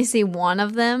 You can at least see one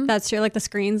of them. That's true. Like the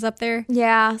screens up there.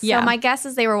 Yeah. So Yeah. my guess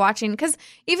is they were watching because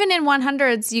even in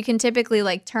 100s, you can typically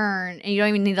like turn and you don't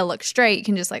even need to look straight. You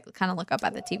can just like kind of look up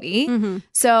at the TV. Mm-hmm.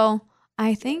 So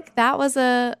I think that was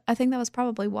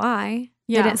probably why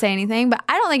Yeah. they didn't say anything. But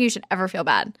I don't think you should ever feel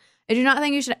bad. I do not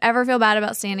think you should ever feel bad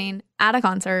about standing at a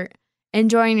concert,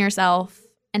 enjoying yourself,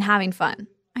 and having fun.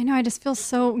 I know. I just feel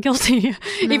so guilty,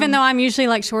 even though I'm usually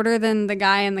like shorter than the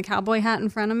guy in the cowboy hat in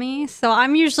front of me. So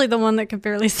I'm usually the one that could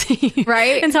barely see.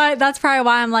 Right. And so that's probably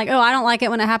why I'm like, oh, I don't like it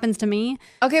when it happens to me.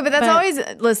 Okay, but that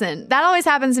always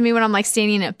happens to me when I'm like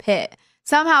standing in a pit.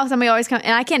 Somehow somebody always comes,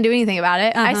 and I can't do anything about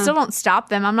it. I still don't stop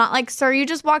them. I'm not like, sir, you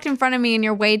just walked in front of me and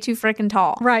you're way too freaking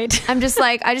tall. Right. I'm just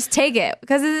like, I just take it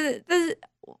because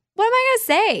what am I going to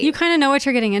say? You kind of know what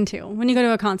you're getting into when you go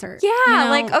to a concert. Yeah, you know?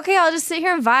 like, okay, I'll just sit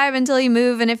here and vibe until you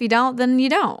move. And if you don't, then you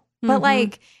don't. But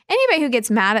like anybody who gets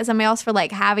mad at somebody else for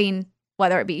like having,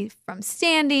 whether it be from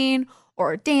standing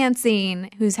or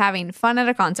dancing, who's having fun at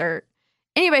a concert,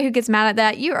 anybody who gets mad at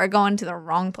that, you are going to the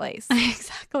wrong place.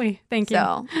 Exactly. Thank you.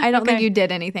 So I don't think you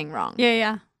did anything wrong.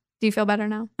 Yeah. Do you feel better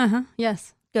now? Uh-huh.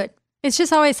 Yes. Good. It's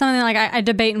just always something like I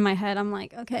debate in my head. I'm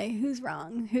like, okay, who's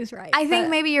wrong? Who's right? I think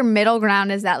maybe your middle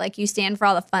ground is that like you stand for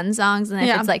all the fun songs, and if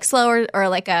Yeah. it's like slower or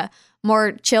like a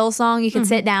more chill song, you can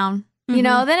sit down. You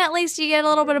know, then at least you get a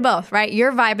little bit of both, right?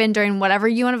 You're vibing during whatever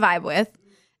you want to vibe with,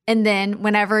 and then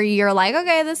whenever you're like,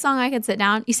 okay, this song I could sit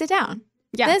down, you sit down.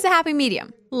 Yeah. There's a happy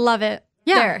medium. Love it.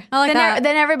 Yeah, There. I like that.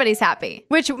 Then everybody's happy.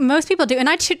 Which most people do. And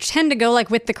I tend to go like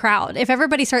with the crowd. If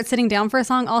everybody starts sitting down for a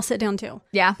song, I'll sit down too.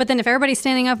 Yeah. But then if everybody's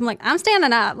standing up, I'm like, I'm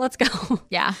standing up. Let's go.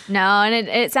 Yeah. No, and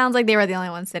it sounds like they were the only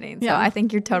ones sitting. So Yeah. I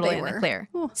think you're totally They in the were. clear.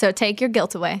 Ooh. So take your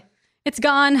guilt away. It's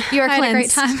gone. You are I had a great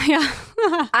cleansed. time.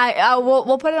 Yeah.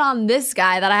 We'll put it on this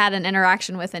guy that I had an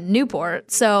interaction with in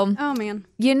Newport. So, oh man,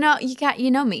 you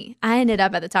know me. I ended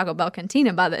up at the Taco Bell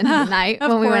cantina by the end of the night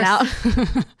when we went out.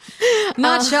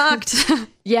 Not shocked.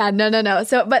 Yeah, no.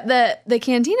 So, but the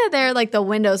cantina there, like the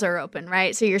windows are open,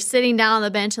 right? So you're sitting down on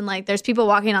the bench and like there's people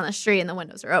walking on the street and the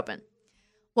windows are open.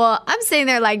 Well, I'm sitting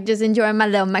there like just enjoying my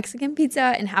little Mexican pizza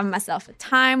and having myself a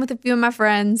time with a few of my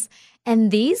friends.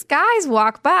 And these guys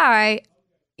walk by.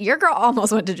 Your girl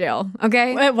almost went to jail,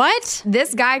 okay? Wait, what?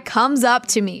 This guy comes up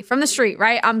to me from the street,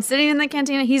 right? I'm sitting in the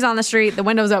cantina. He's on the street. The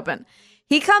window's open.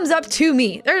 He comes up to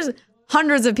me. There's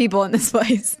hundreds of people in this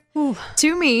place. Ooh.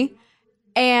 To me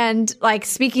and like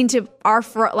speaking to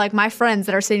like my friends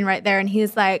that are sitting right there. And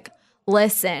he's like,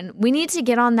 listen, we need to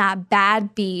get on that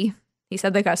bad B, he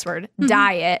said the cuss word,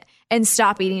 diet and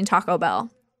stop eating Taco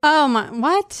Bell. Oh my,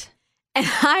 what? And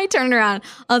I turned around.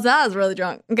 I was really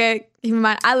drunk. Okay. Keep in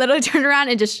mind, I literally turned around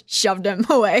and just shoved him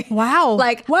away. Wow.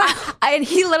 Like, wow. And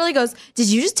he literally goes, did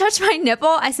you just touch my nipple?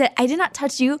 I said, I did not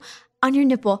touch you on your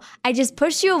nipple. I just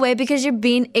pushed you away because you're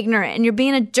being ignorant and you're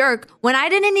being a jerk when I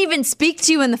didn't even speak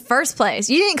to you in the first place.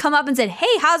 You didn't come up and said,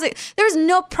 hey, how's it? There was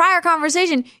no prior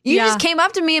conversation. You just came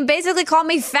up to me and basically called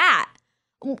me fat.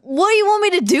 What do you want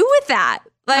me to do with that?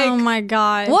 Like, oh my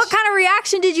gosh. What kind of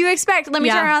reaction did you expect? Let me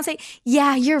turn around and say,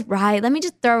 yeah, you're right. Let me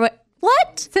just throw it.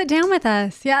 What? Sit down with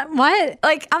us. Yeah. What?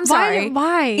 Like, I'm sorry.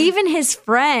 Why? Even his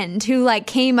friend who like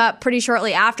came up pretty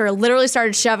shortly after literally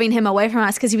started shoving him away from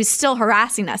us because he was still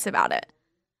harassing us about it.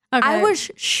 Okay. I was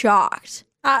shocked.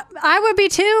 I would be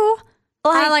too.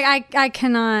 I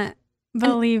cannot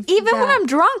believe even that. when I'm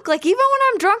drunk,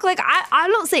 I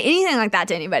don't say anything like that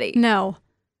to anybody. No.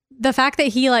 The fact that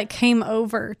he like came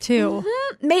over too.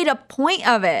 Made a point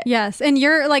of it. Yes. And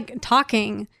you're like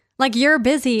talking, like you're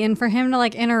busy, and for him to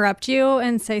like interrupt you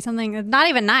and say something that's not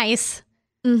even nice.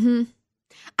 Mm-hmm.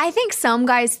 I think some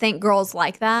guys think girls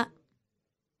like that.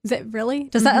 Is it really?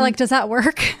 Does that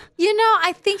work? You know,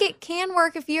 I think it can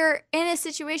work if you're in a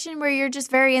situation where you're just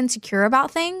very insecure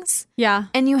about things. Yeah.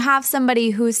 And you have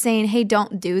somebody who's saying, hey,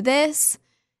 don't do this.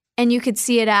 And you could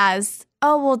see it as,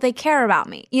 oh, well, they care about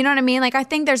me. You know what I mean? Like, I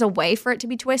think there's a way for it to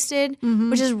be twisted,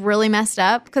 which is really messed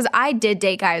up. Because I did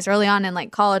date guys early on in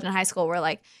like college and high school where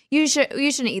like, you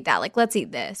shouldn't eat that. Like, let's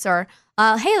eat this. Or,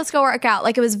 hey, let's go work out.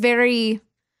 Like, it was very,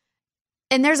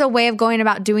 and there's a way of going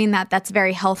about doing that that's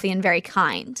very healthy and very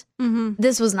kind.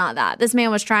 This was not that. This man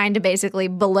was trying to basically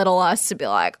belittle us to be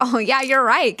like, oh, yeah, you're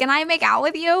right. Can I make out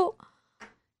with you?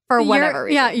 For whatever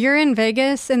reason. Yeah, you're in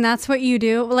Vegas and that's what you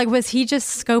do. Like, was he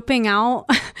just scoping out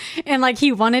and like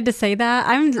he wanted to say that?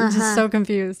 I'm just so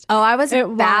confused. Oh, I was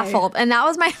baffled. And that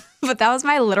was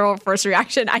my literal first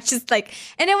reaction. I just like,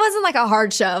 and it wasn't like a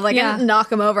hard shove. Like, I didn't knock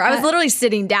him over. I was literally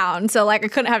sitting down. So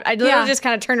like I literally just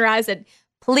kind of turned around and said,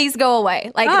 please go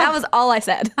away. Like, that was all I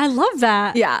said. I love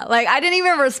that. Yeah. Like, I didn't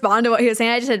even respond to what he was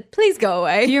saying. I just said, please go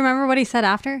away. Do you remember what he said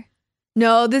after?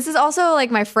 No, this is also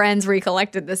like my friends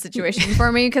recollected this situation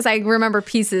for me because I remember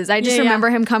pieces. I just remember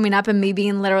him coming up and me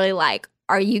being literally like,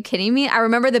 are you kidding me? I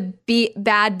remember the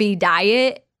bad B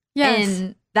diet. Yes.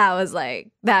 And that was like,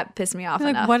 that pissed me off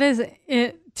enough. What is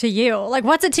it to you? Like,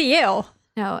 what's it to you?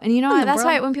 No. And you know what? That's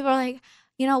why when people are like,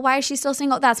 you know, why is she still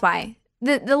single? That's why.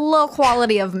 The low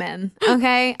quality of men.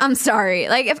 Okay. I'm sorry.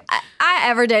 Like, if I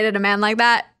ever dated a man like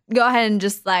that, go ahead and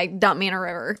just like dump me in a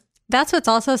river. That's what's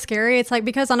also scary. It's like,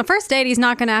 because on a first date, he's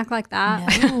not going to act like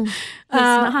that.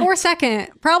 No, or second,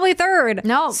 probably third.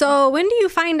 No. So when do you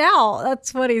find out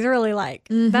that's what he's really like?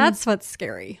 That's what's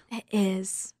scary. It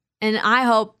is. And I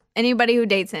hope anybody who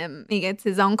dates him, he gets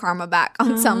his own karma back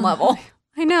on some level.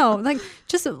 I know. Like,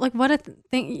 just like what a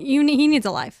thing. He needs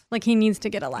a life. Like, he needs to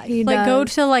get a life. He like, does. go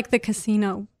to like the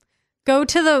casino. Go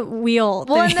to the wheel.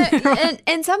 Well, thing.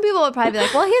 and some people would probably be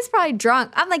like, well, he's probably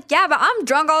drunk. I'm like, yeah, but I'm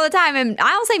drunk all the time. And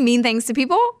I don't say mean things to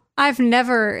people. I've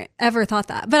never, ever thought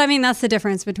that. But I mean, that's the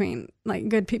difference between like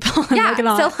good people and Yeah. like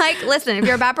So like, listen, if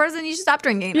you're a bad person, you should stop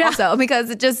drinking also because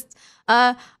it just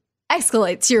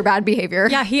escalates your bad behavior.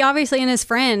 Yeah. He obviously, and his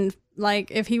friend,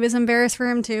 like if he was embarrassed for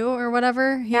him too or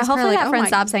whatever. Hopefully that friend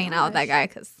stops hanging hanging out with that guy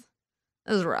because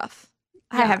it was rough.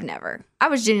 I have never. I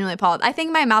was genuinely appalled. I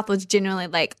think my mouth was genuinely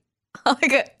like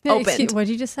opened. What'd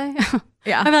you just say?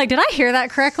 Yeah. I'm like, did I hear that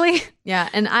correctly? Yeah.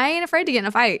 And I ain't afraid to get in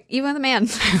a fight, even with a man.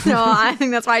 So I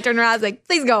think that's why I turned around. I was like,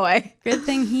 please go away. Good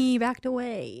thing he backed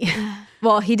away.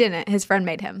 Well, he didn't. His friend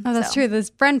made him. Oh, that's true.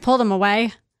 His friend pulled him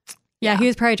away. Yeah, he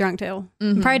was probably drunk too.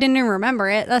 Probably didn't even remember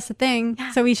it. That's the thing.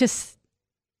 So he's just...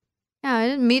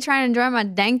 Yeah, me trying to enjoy my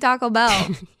dang Taco Bell.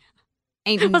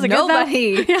 Ain't Was it good,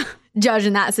 nobody though?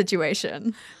 judging that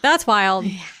situation. That's wild.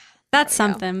 That's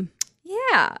something.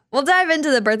 Yeah. We'll dive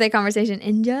into the birthday conversation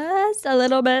in just a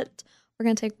little bit. We're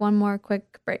going to take one more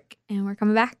quick break, and we're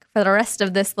coming back for the rest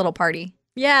of this little party.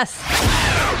 Yes.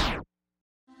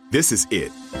 This is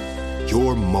it.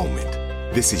 Your moment.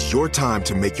 This is your time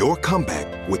to make your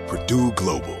comeback with Purdue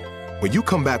Global. When you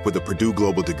come back with a Purdue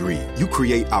Global degree, you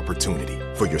create opportunity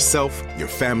for yourself, your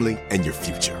family, and your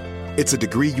future. It's a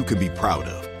degree you can be proud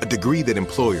of, a degree that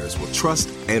employers will trust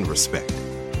and respect.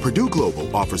 Purdue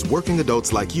Global offers working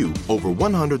adults like you over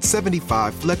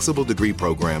 175 flexible degree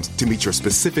programs to meet your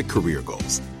specific career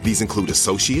goals. These include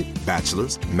associate,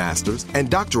 bachelor's, master's, and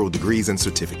doctoral degrees and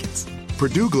certificates.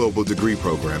 Purdue Global degree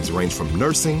programs range from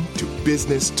nursing to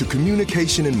business to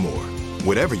communication and more.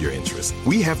 Whatever your interest,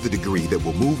 we have the degree that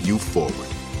will move you forward.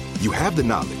 You have the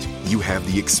knowledge, you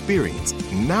have the experience.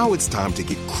 Now it's time to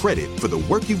get credit for the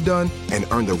work you've done and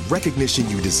earn the recognition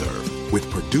you deserve with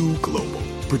Purdue Global,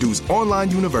 Purdue's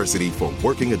online university for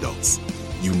working adults.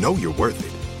 You know you're worth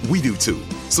it. We do too.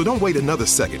 So don't wait another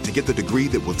second to get the degree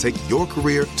that will take your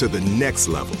career to the next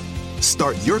level.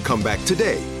 Start your comeback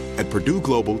today at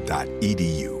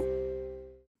purdueglobal.edu.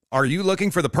 Are you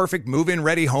looking for the perfect move-in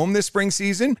ready home this spring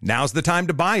season? Now's the time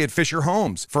to buy at Fisher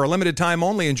Homes. For a limited time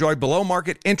only, enjoy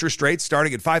below-market interest rates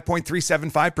starting at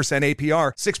 5.375%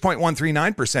 APR,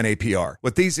 6.139% APR.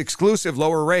 With these exclusive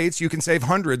lower rates, you can save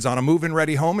hundreds on a move-in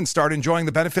ready home and start enjoying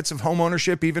the benefits of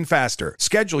homeownership even faster.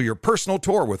 Schedule your personal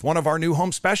tour with one of our new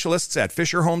home specialists at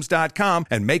FisherHomes.com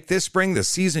and make this spring the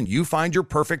season you find your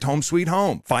perfect home sweet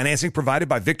home. Financing provided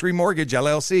by Victory Mortgage,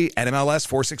 LLC, NMLS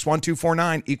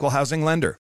 461249, Equal Housing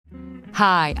Lender.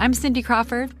 Hi, I'm Cindy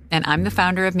Crawford, and I'm the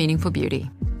founder of Meaningful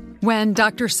Beauty. When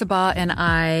Dr. Sabah and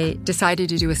I decided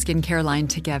to do a skincare line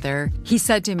together, he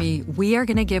said to me, we are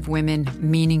going to give women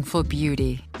meaningful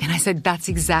beauty. And I said, that's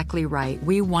exactly right.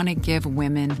 We want to give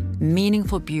women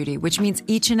meaningful beauty, which means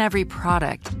each and every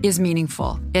product is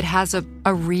meaningful. It has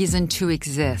a reason to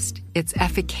exist. It's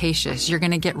efficacious. You're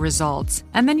going to get results.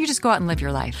 And then you just go out and live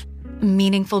your life.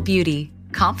 Meaningful Beauty.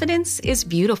 Confidence is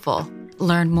beautiful.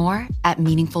 Learn more at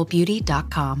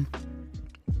meaningfulbeauty.com.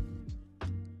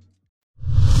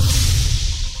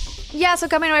 Yeah, so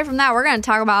coming away from that, we're going to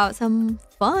talk about some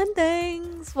fun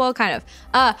things. Well, kind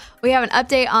of. We have an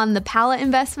update on the pallet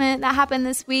investment that happened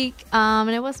this week, and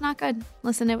it was not good.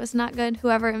 Listen, it was not good.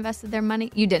 Whoever invested their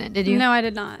money. You didn't, did you? No, I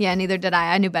did not. Yeah, neither did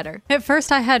I. I knew better. At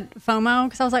first, I had FOMO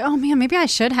because I was like, oh, man, maybe I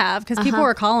should have, because people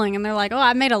were calling, and they're like, oh,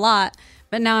 I made a lot.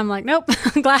 But now I'm like, nope,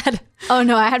 I'm glad. Oh,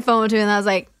 no, I had FOMO too, and I was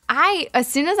like, as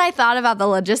soon as I thought about the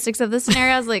logistics of this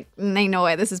scenario, I was like, ain't no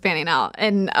way this is panning out.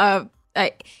 And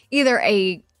either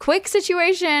a quick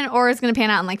situation or it's going to pan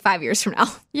out in like 5 years from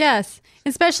now. Yes.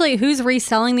 Especially who's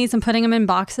reselling these and putting them in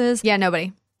boxes. Yeah,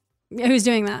 nobody. Who's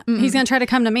doing that? Mm-mm. He's going to try to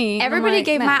come to me. Everybody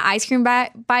gave my ice cream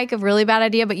bike a really bad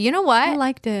idea, but you know what? I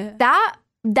liked it. That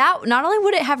not only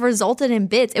would it have resulted in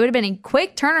bits, it would have been a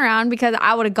quick turnaround because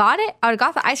I would have got it. I would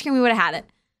have got the ice cream. We would have had it.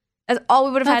 That's all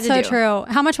we would have had to do. That's so true.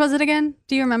 How much was it again?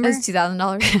 Do you remember? It was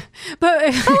 $2,000. but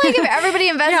like if everybody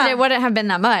invested, it wouldn't have been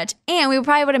that much. And we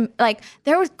probably would have, like,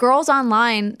 there was girls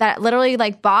online that literally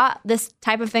like bought this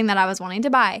type of thing that I was wanting to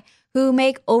buy who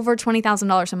make over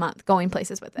 $20,000 a month going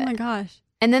places with it. Oh my gosh.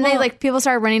 And then people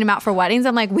started renting them out for weddings.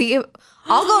 I'm like,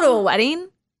 I'll go to a wedding.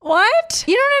 What?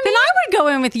 You know what I mean? Then I would go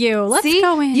in with you. Let's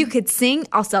go in. You could sing.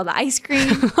 I'll sell the ice cream.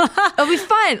 It'll be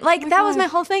fun. Like, that was my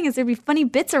whole thing, is there'd be funny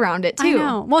bits around it, too. I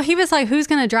know. Well, he was like, who's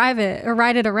going to drive it or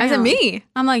ride it around? I said, me.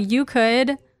 I'm like, you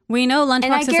could. We know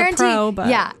Lunchbox is a pro, but...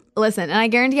 Yeah, listen, and I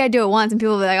guarantee I'd do it once, and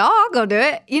people will be like, oh, I'll go do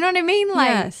it. You know what I mean? Like,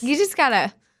 yes. You just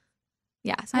gotta...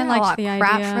 Yeah, so I liked the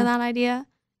crap idea. for that idea.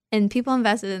 And people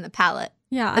invested in the palette.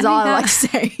 Yeah. Is all I like to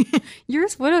say.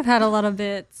 Yours would have had a lot of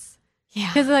bits. Yeah.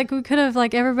 Because, like, we could have,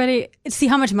 like, everybody see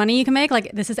how much money you can make.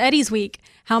 Like, this is Eddie's week.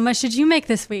 How much did you make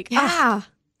this week? Yeah.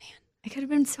 Man. It could have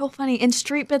been so funny. And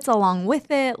street bits along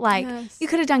with it. Like, you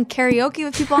could have done karaoke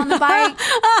with people on the bike.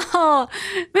 Oh,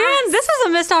 man, this is a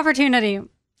missed opportunity.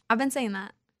 I've been saying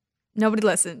that. Nobody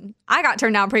listened. I got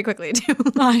turned down pretty quickly, too.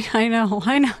 I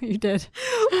know you did.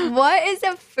 What is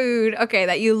a food,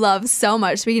 that you love so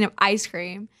much, speaking of ice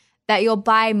cream, that you'll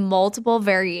buy multiple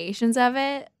variations of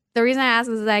it? The reason I ask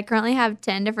is that I currently have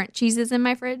 10 different cheeses in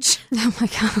my fridge. Oh my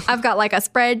God. I've got like a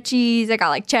spread cheese. I got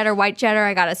like cheddar, white cheddar.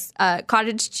 I got a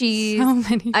cottage cheese. So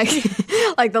many.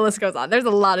 Like the list goes on. There's a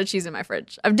lot of cheese in my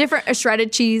fridge. I have different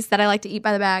shredded cheese that I like to eat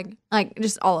by the bag. Like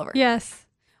just all over. Yes.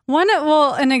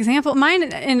 An example, mine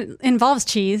involves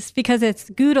cheese because it's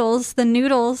Goodles, the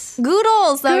noodles.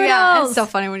 Goodles. Oh, yeah. It's so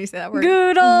funny when you say that word.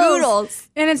 Goodles.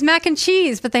 And it's mac and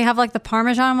cheese, but they have like the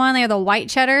Parmesan one. They have the white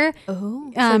cheddar.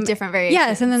 Oh, so different variations.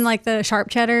 Yes, and then like the sharp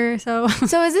cheddar. So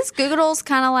is this Goodles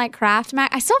kind of like Kraft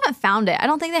mac? I still haven't found it. I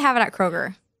don't think they have it at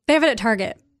Kroger. They have it at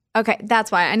Target. Okay,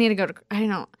 that's why I need to go to. I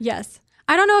don't. Yes.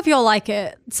 I don't know if you'll like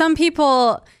it. Some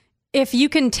people, if you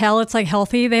can tell it's like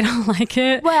healthy, they don't like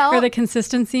it. Well, or the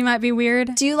consistency might be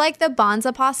weird. Do you like the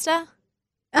Banza pasta?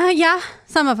 Yeah,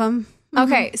 some of them.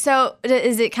 Okay, so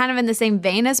is it kind of in the same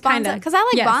vein as Banza? Because I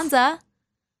like Banza.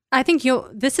 I think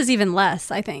this is even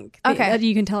less, I think. Okay.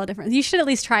 You can tell a difference. You should at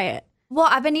least try it. Well,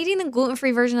 I've been eating the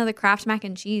gluten-free version of the Kraft mac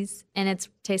and cheese, and it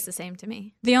tastes the same to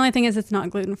me. The only thing is it's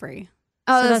not gluten-free.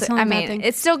 Oh, So that's the I only bad mean, thing.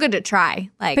 it's still good to try.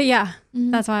 Like, But yeah,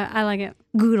 that's why I like it.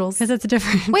 Goodles. Because it's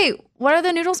different. Wait, what are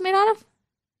the noodles made out of?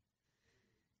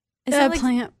 Is that like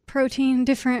plant protein,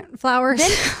 different flours.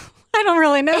 I don't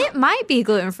really know. It might be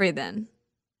gluten-free then.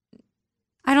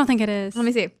 I don't think it is. Let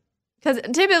me see. Because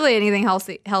typically anything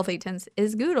healthy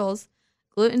is Goodles.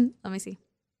 Gluten. Let me see.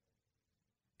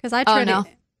 Because I tried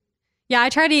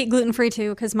to eat gluten-free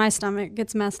too because my stomach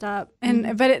gets messed up.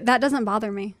 But that doesn't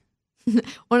bother me.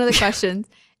 One of the questions,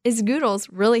 is Goodles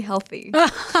really healthy?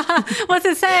 What's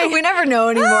it say? We never know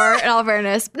anymore, in all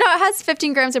fairness. No, it has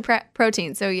 15 grams of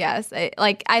protein. So yes,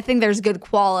 I think there's good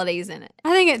qualities in it.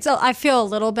 I think I feel a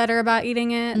little better about eating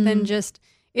it than just,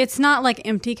 it's not like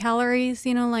empty calories,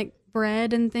 like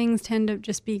bread and things tend to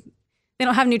just be, they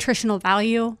don't have nutritional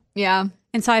value. Yeah.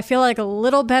 And so I feel like a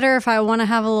little better if I want to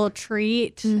have a little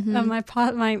treat of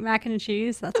my mac and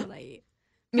cheese. That's what I eat.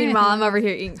 Meanwhile, I'm over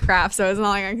here eating Kraft, so it's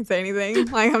not like I can say anything.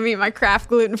 Like I'm eating my Kraft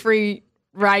gluten-free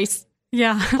rice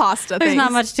pasta There's things.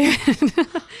 not much to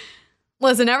it.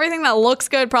 Listen, everything that looks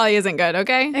good probably isn't good,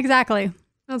 okay? Exactly.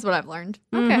 That's what I've learned.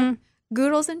 Okay.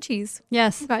 Goodles and cheese.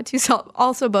 Yes. I've got two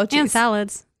also both cheese. And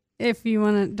salads, if you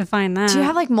want to define that. Do you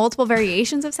have like multiple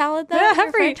variations of salad though? Yeah,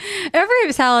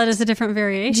 every salad is a different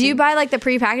variation. Do you buy like the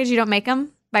prepackaged? You don't make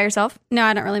them by yourself? No,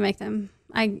 I don't really make them.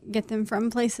 I get them from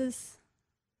places.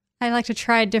 I like to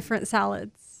try different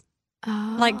salads.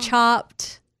 Like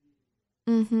chopped.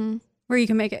 Where you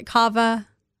can make it kava.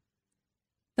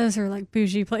 Those are like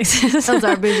bougie places. Those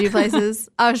are bougie places.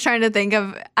 I was trying to think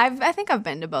of, I think I've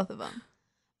been to both of them.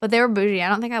 But they were bougie. I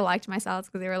don't think I liked my salads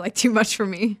because they were like too much for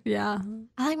me. Yeah.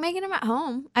 I like making them at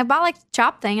home. I bought like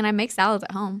chopped thing and I make salads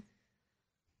at home.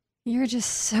 You're just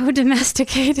so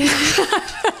domesticated.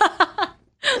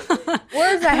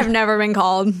 Words I have never been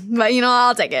called, but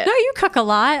I'll take it. No, you cook a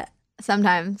lot.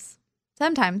 Sometimes.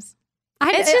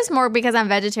 It's just more because I'm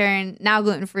vegetarian, now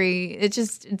gluten-free.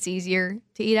 It's easier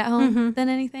to eat at home than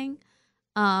anything.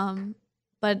 And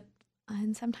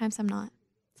sometimes I'm not.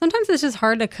 Sometimes it's just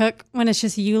hard to cook when it's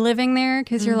just you living there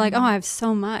because you're like, oh, I have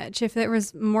so much. If there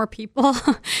was more people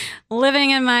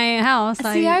living in my house.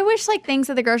 See, I wish like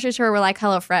things at the grocery store were like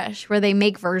HelloFresh, where they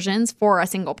make versions for a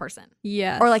single person.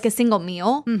 Yes. Or like a single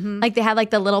meal. Like they had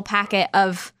like the little packet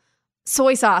of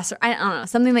soy sauce or I don't know,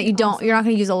 something that you're not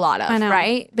going to use a lot of,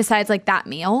 right? Besides like that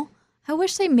meal. I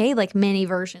wish they made like mini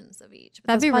versions of each. But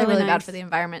That'd be probably really bad nice. for the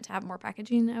environment to have more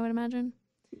packaging, I would imagine.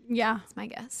 Yeah. That's my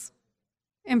guess.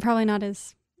 And probably not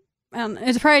as...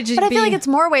 it's probably just But I feel like it's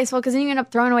more wasteful because then you end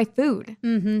up throwing away food.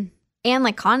 And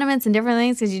like condiments and different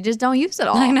things because you just don't use it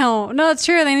all. I know. No, it's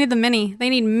true. They need the mini. They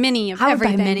need mini of everything.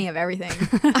 I would buy mini of everything.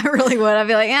 I really would. I'd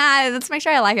be like, let's make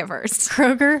sure I like it first.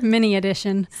 Kroger mini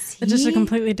edition. See? It's just a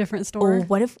completely different store. Oh,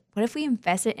 what if we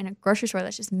invest it in a grocery store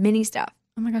that's just mini stuff?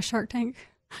 Oh my gosh, Shark Tank.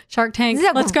 Shark Tank. This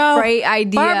is Let's go. Great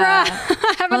idea. Barbara,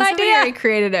 I have an idea. Already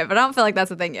created it, but I don't feel like that's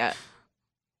a thing yet.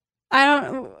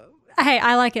 Hey,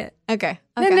 I like it. Okay.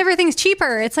 Then everything's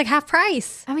cheaper. It's like half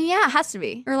price. I mean, yeah, it has to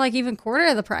be. Or like even quarter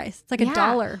of the price. It's like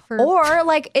 $1 for. Or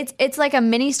like it's like a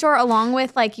mini store along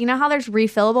with like, you know how there's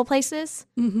refillable places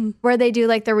where they do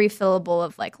like the refillable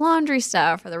of like laundry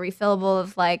stuff or the refillable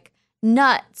of like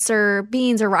nuts or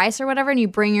beans or rice or whatever, and you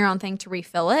bring your own thing to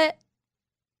refill it.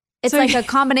 It's like a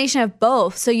combination of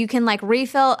both. So you can like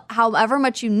refill however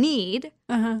much you need.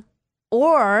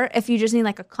 Or if you just need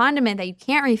like a condiment that you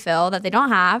can't refill that they don't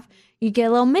have, you get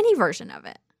a little mini version of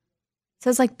it. So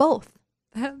it's like both.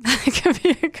 That could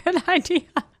be a good idea.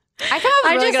 I come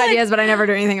up with really good ideas, but I never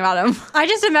do anything about them. I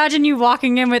just imagine you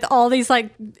walking in with all these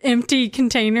like empty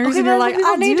containers and you're like,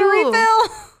 I need to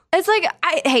refill. It's like,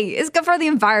 it's good for the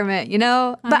environment,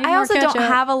 But I also don't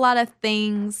have a lot of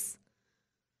things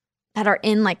that are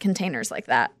in like containers like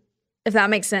that, if that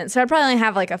makes sense. So I'd probably only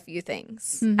have like a few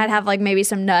things. I'd have like maybe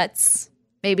some nuts,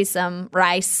 maybe some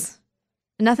rice,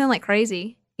 nothing like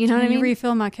crazy. You know what I mean? Can you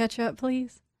refill my ketchup,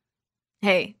 please?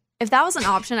 Hey, if that was an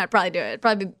option, I'd probably do it. It'd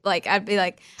probably be like, I'd be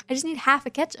like, I just need half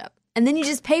a ketchup. And then you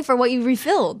just pay for what you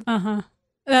refilled. That'd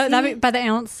be by the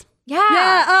ounce. Yeah.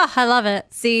 Yeah. Oh, I love it.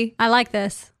 See? I like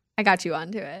this. I got you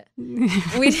onto it.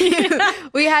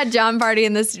 We had John Party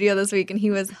in the studio this week, and he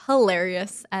was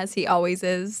hilarious, as he always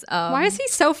is. Why is he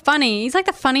so funny? He's like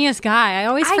the funniest guy. I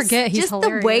always forget he's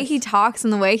hilarious. Just the way he talks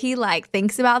and the way he like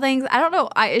thinks about things. I don't know.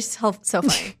 It's so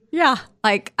funny. Yeah.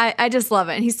 Like, I just love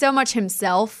it. And he's so much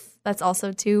himself. That's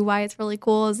also, too, why it's really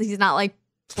cool is he's not, like,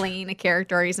 playing a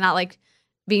character. He's not, like,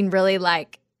 being really,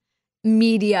 like,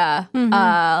 media,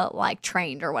 like,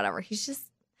 trained or whatever. He's just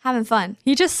having fun.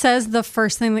 He just says the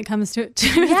first thing that comes to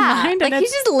his mind. Like,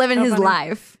 he's just living his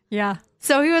life. Yeah.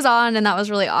 So he was on, and that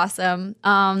was really awesome.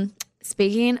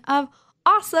 Speaking of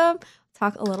awesome,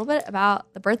 talk a little bit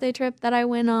about the birthday trip that I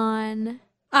went on.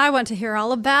 I want to hear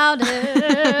all about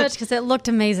it because it looked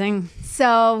amazing.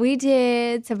 So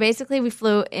basically we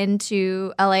flew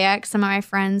into LAX. Some of my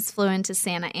friends flew into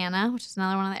Santa Ana, which is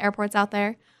another one of the airports out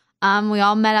there. We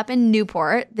all met up in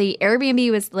Newport. The Airbnb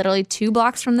was literally 2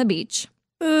 blocks from the beach.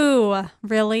 Ooh,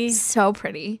 really? So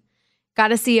pretty. Got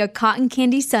to see a cotton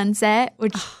candy sunset,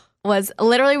 which was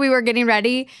literally, we were getting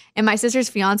ready and my sister's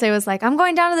fiance was like, I'm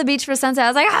going down to the beach for sunset. I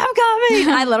was like, I'm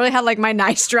coming. I literally had like my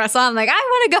nice dress on. I'm like, I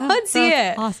want to go and see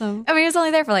it. Awesome. I mean, it was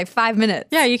only there for like 5 minutes.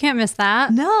 Yeah, you can't miss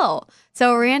that. No.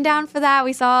 So we ran down for that.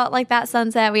 We saw like that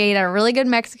sunset. We ate at a really good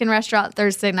Mexican restaurant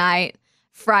Thursday night.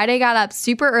 Friday got up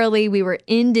super early. We were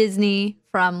in Disney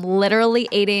from literally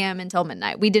 8 a.m. until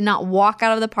midnight. We did not walk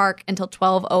out of the park until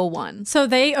 12:01. So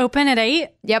they open at 8?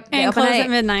 Yep. And close at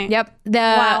midnight? Yep.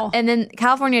 Wow. And then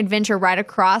California Adventure right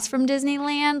across from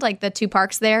Disneyland, like the 2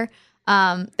 parks there,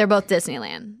 they're both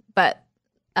Disneyland. But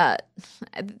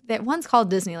one's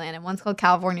called Disneyland and one's called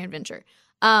California Adventure.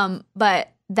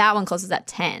 But that one closes at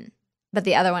 10. But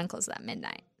the other one closes at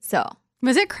midnight. So.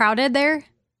 Was it crowded there?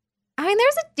 I mean,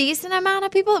 there's a decent amount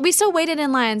of people. We still waited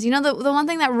in lines. You know, the one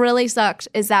thing that really sucked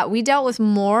is that we dealt with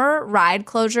more ride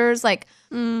closures. Like,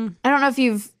 I don't know if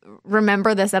you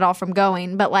remember this at all from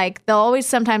going, but like they'll always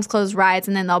sometimes close rides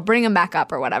and then they'll bring them back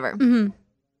up or whatever. Mm-hmm.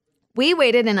 We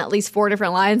waited in at least 4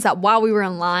 different lines that while we were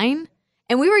in line,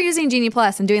 and we were using Genie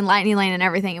Plus and doing Lightning Lane and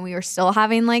everything, and we were still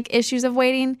having like issues of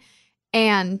waiting.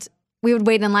 And we would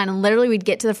wait in line and literally we'd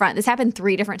get to the front. This happened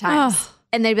 3 different times. Oh.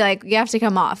 And they'd be like, you have to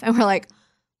come off. And we're like,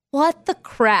 what the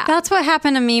crap? That's what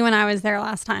happened to me when I was there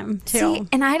last time, too. See,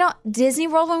 and Disney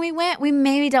World, when we went, we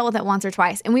maybe dealt with it once or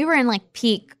twice. And we were in like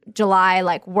peak July,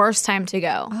 like worst time to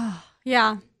go.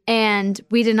 Yeah. And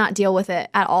we did not deal with it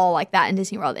at all like that in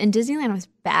Disney World. And Disneyland was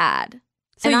bad.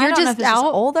 So and you're just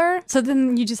out? Older. So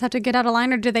then you just have to get out of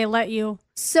line, or do they let you?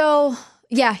 So,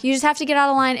 yeah, you just have to get out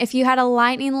of line. If you had a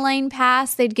Lightning Lane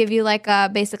pass, they'd give you like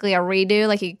basically a redo,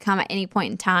 like you could come at any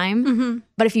point in time. Mm-hmm.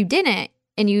 But if you didn't,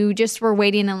 and you just were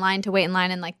waiting in line to wait in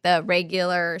line in like the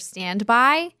regular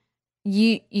standby,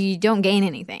 you don't gain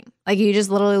anything. Like you just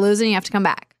literally lose it and you have to come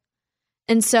back.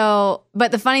 And so,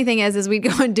 but the funny thing is we'd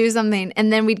go and do something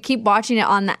and then we'd keep watching it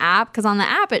on the app, because on the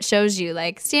app it shows you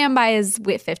like standby is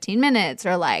with 15 minutes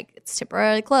or like it's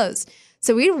temporarily closed.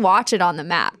 So we'd watch it on the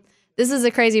map. This is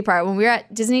the crazy part. When we were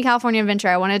at Disney California Adventure,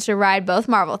 I wanted to ride both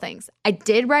Marvel things. I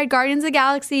did ride Guardians of the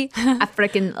Galaxy. I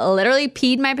freaking literally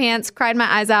peed my pants, cried my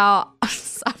eyes out.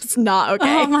 I was not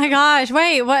okay. Oh my gosh.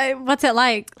 Wait, what's it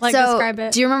like? Like, so, describe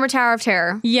it. Do you remember Tower of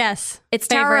Terror? Yes. It's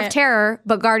Tower of Terror,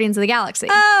 but Guardians of the Galaxy.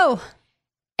 Oh.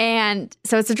 And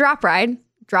so it's a drop ride.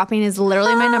 Dropping is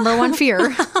literally my number one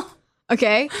fear.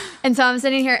 Okay. And so I'm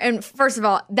sitting here, and first of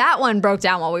all, that one broke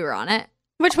down while we were on it.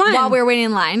 Which one? While we were waiting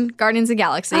in line, Guardians of the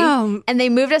Galaxy. Oh. And they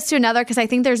moved us to another, because I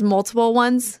think there's multiple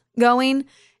ones going.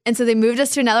 And so they moved us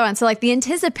to another one. So like the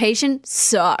anticipation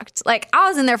sucked. Like I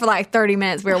was in there for like 30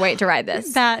 minutes. We were waiting to ride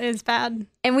this. That is bad.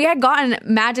 And we had gotten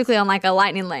magically on like a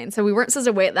Lightning Lane. So we weren't supposed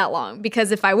to wait that long,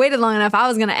 because if I waited long enough, I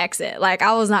was going to exit. Like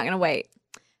I was not going to wait.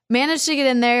 Managed to get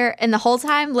in there, and the whole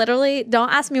time, literally, don't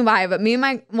ask me why, but me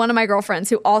and one of my girlfriends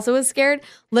who also was scared,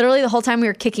 literally the whole time we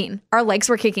were kicking. Our legs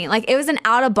were kicking. Like it was an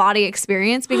out-of-body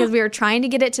experience, because we were trying to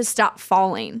get it to stop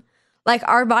falling. Like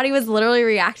our body was literally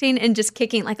reacting and just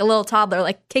kicking like a little toddler,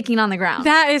 like kicking on the ground.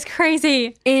 That is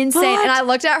crazy. Insane. What? And I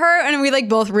looked at her and we like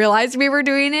both realized we were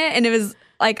doing it, and it was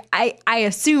like I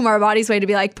assume our body's way to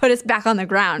be like, put us back on the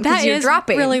ground, because you're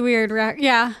dropping. Really weird.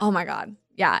 Yeah. Oh my God.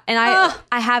 Yeah. And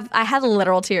I had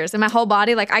literal tears in my whole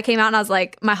body. Like I came out and I was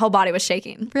like, my whole body was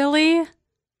shaking. Really?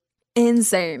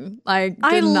 Insane. Like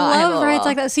I love rides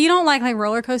like that. So you don't like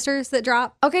roller coasters that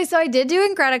drop? Okay, so I did do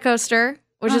Incredicoaster,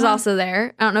 which is also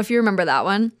there. I don't know if you remember that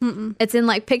one. Mm-mm. It's in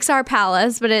like Pixar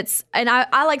Palace, but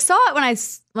I like saw it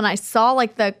when I saw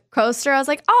like the coaster. I was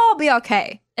like, oh, I'll be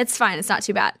okay. It's fine. It's not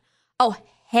too bad. Oh,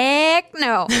 heck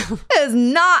no. It is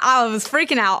not. I was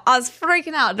freaking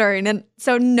out. During. And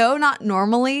so no, not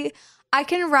normally. I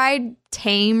can ride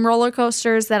tame roller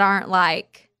coasters that aren't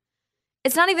like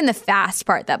it's not even the fast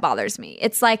part that bothers me.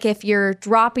 It's like if you're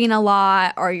dropping a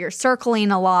lot or you're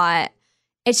circling a lot,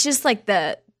 it's just like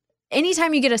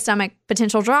anytime you get a stomach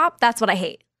potential drop, that's what I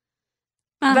hate.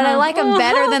 But I like them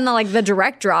better than the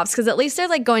direct drops because at least they're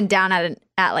like going down at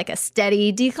like a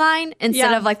steady decline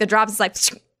instead of like the drops. It's like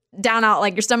down out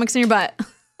like your stomach's in your butt.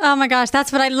 Oh my gosh,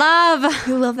 that's what I love.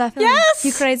 You love that feeling? Yes.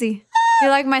 You crazy. You're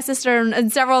like my sister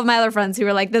and several of my other friends who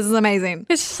were like, this is amazing.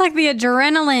 It's just like the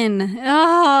adrenaline.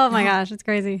 Oh my gosh, it's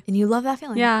crazy. And you love that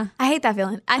feeling. Yeah. I hate that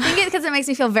feeling. I think it's because it makes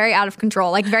me feel very out of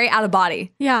control, like very out of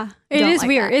body. Yeah. It is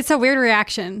weird. It's a weird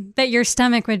reation that your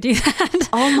stomach would do that.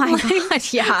 Oh my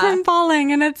gosh, yeah. I'm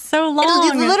falling and it's so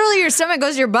long. Literally your stomach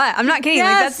goes to your butt. I'm not kidding.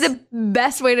 Yes. Like, that's the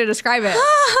best way to describe it.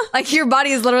 Like your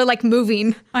body is literally like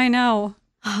moving. I know.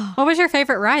 What was your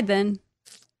favorite ride then?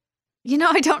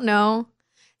 I don't know.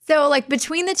 So, like,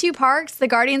 between the two parks, the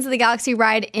Guardians of the Galaxy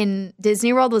ride in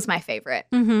Disney World was my favorite.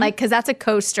 Mm-hmm. Like, because that's a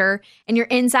coaster, and you're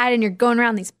inside, and you're going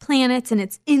around these planets, and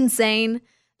it's insane.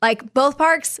 Like, both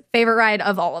parks, favorite ride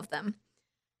of all of them.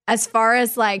 As far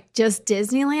as, like, just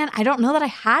Disneyland, I don't know that I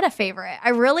had a favorite. I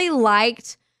really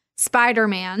liked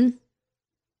Spider-Man.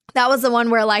 That was the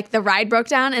one where, like, the ride broke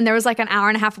down, and there was, like, an hour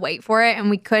and a half wait for it, and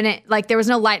we couldn't, like, there was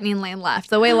no Lightning Lane left.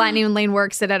 The way Lightning Lane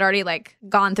works, it had already, like,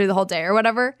 gone through the whole day or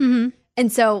whatever. Mm-hmm. And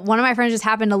so one of my friends just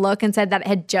happened to look and said that it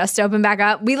had just opened back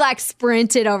up. We like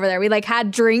sprinted over there. We like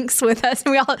had drinks with us.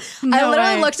 And I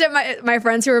literally looked at my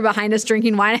friends who were behind us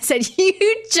drinking wine. I said,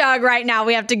 you chug right now.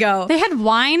 We have to go. They had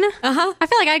wine? Uh-huh. I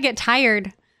feel like I'd get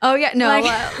tired. Oh, yeah. No,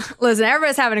 listen,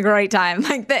 everybody's having a great time.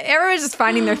 Like everybody's just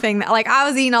finding their thing. Like I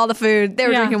was eating all the food. They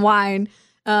were drinking wine.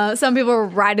 Some people were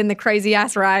riding the crazy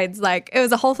ass rides. Like it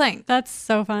was a whole thing. That's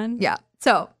so fun. Yeah.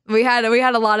 So we had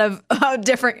a lot of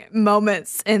different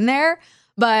moments in there.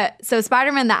 But so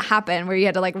Spider-Man, that happened where you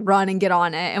had to like run and get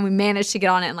on it. And we managed to get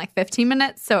on it in like 15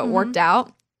 minutes. So it worked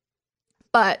out.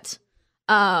 But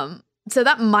so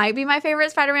that might be my favorite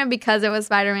Spider-Man because it was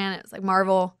Spider-Man. It was like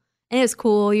Marvel. And it was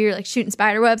cool. You're like shooting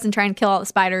spider webs and trying to kill all the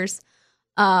spiders.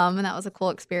 And that was a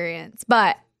cool experience.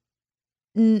 But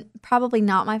probably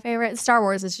not my favorite. Star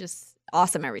Wars is just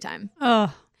awesome every time.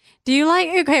 Oh, do you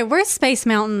where's Space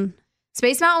Mountain?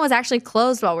 Space Mountain was actually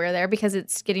closed while we were there because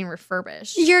it's getting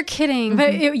refurbished. You're kidding.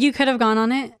 Mm-hmm. But you could have gone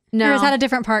on it? No. Or is that a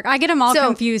different park? I get them all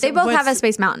confused. They both have a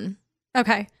Space Mountain.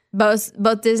 Okay. Both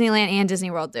Disneyland and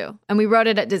Disney World do. And we rode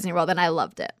it at Disney World and I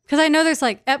loved it. Because I know there's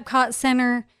like Epcot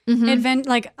Center,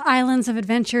 like Islands of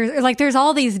Adventure. Like there's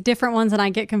all these different ones and I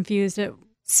get confused.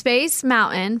 Space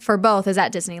Mountain for both is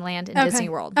at Disneyland and Disney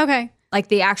World. Okay. Like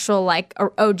the actual like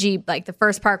OG, like the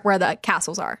first park where the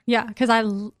castles are. Yeah, because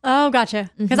gotcha.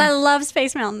 Because I love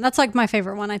Space Mountain. That's like my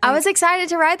favorite one, I think. I was excited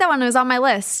to ride that one. It was on my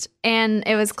list and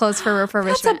it was closed for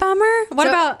refurbishment. That's a bummer. What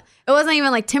about? It wasn't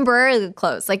even like temporarily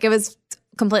closed. Like it was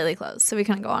completely closed. So we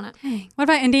couldn't go on it. Dang. What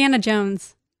about Indiana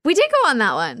Jones? We did go on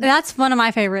that one. That's one of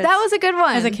my favorites. That was a good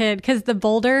one. As a kid, because the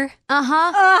boulder.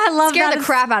 Uh-huh. Oh, I love that. Scared the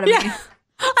crap out of me.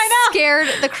 I know. Scared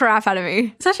the crap out of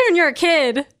me. Especially when you're a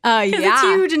kid. Yeah. It's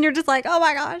huge and you're just like, oh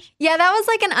my gosh. Yeah, that was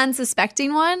like an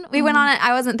unsuspecting one. We went on it.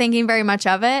 I wasn't thinking very much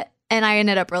of it. And I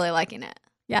ended up really liking it.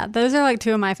 Yeah, those are like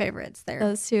two of my favorites there.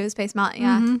 Those two, Space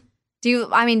Mountain,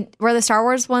 yeah. Were the Star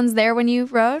Wars ones there when you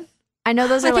rode? I know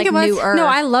those are like newer. No,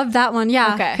 I love that one.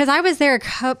 Yeah. Okay. Because I was there a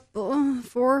couple,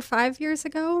 4 or 5 years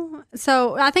ago.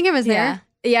 So I think it was there.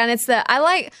 Yeah, and it's I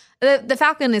like the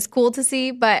Falcon is cool to see,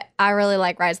 but I really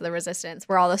like Rise of the Resistance,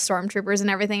 where all the stormtroopers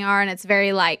and everything are, and it's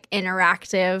very like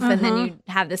interactive, and then you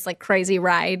have this like crazy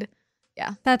ride.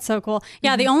 Yeah, that's so cool.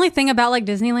 Yeah, the only thing about like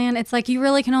Disneyland, it's like you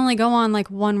really can only go on like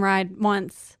one ride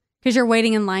once because you're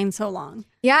waiting in line so long.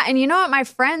 Yeah, and you know what, my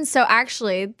friends, so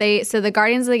actually the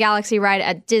Guardians of the Galaxy ride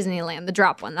at Disneyland, the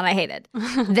drop one that I hated,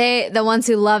 the ones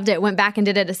who loved it went back and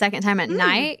did it a second time at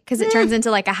night because it turns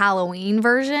into like a Halloween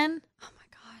version.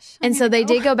 And so they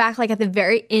did go back like at the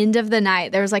very end of the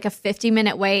night. There was like a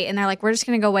 50-minute wait and they're like, we're just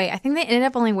going to go wait. I think they ended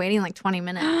up only waiting like 20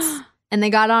 minutes and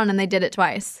they got on and they did it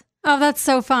twice. Oh, that's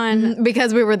so fun.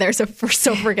 Because we were there for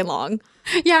so freaking long.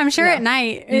 Yeah, I'm sure at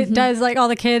night it does like all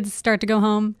the kids start to go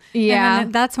home. Yeah.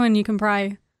 And that's when you can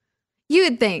pry. You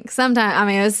would think sometimes, I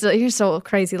mean, you're still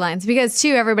crazy lines because too,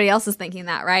 everybody else is thinking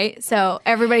that, right? So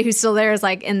everybody who's still there is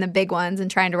like in the big ones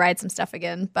and trying to ride some stuff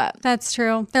again. But that's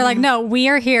true. They're like, no, we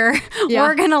are here. Yeah.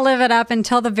 We're going to live it up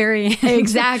until the very end.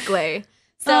 Exactly.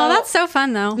 So that's so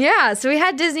fun though. Yeah. So we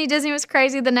had Disney. Disney was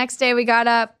crazy. The next day we got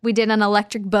up, we did an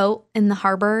electric boat in the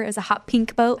harbor. It was a hot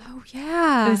pink boat. Oh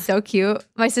yeah. It was so cute.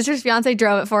 My sister's fiance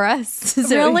drove it for us. So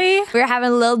really? We were having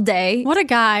a little day. What a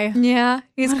guy. Yeah.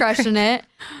 He's crushing it.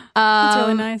 That's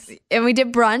really nice. And we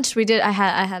did brunch. I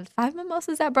had 5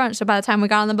 mimosas at brunch. So by the time we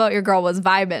got on the boat, your girl was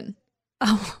vibing.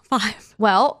 Oh, 5.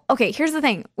 Well, okay, here's the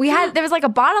thing. There was like a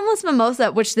bottomless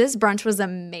mimosa, which this brunch was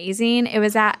amazing. It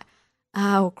was at,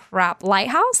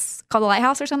 Lighthouse, called the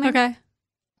Lighthouse or something. Okay.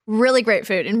 Really great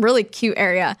food and really cute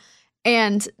area.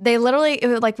 And they literally, it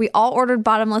was like we all ordered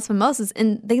bottomless mimosas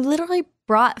and they literally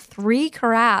brought 3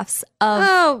 carafes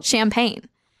of champagne.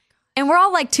 And we're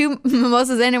all like 2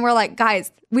 mimosas in and we're like,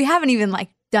 guys, we haven't even like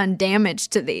done damage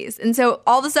to these. And so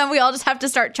all of a sudden we all just have to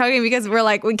start chugging because we're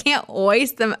like, we can't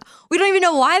waste them. We don't even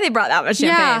know why they brought that much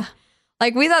champagne. Yeah.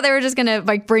 Like we thought they were just going to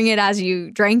like bring it as you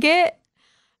drank it.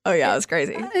 Oh yeah, it was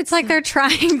crazy. It's like they're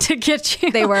trying to get you.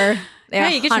 They were.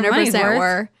 They you get your money's 100% worth.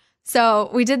 were. So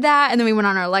we did that and then we went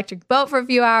on our electric boat for a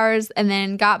few hours and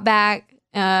then got back,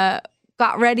 got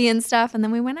ready and stuff. And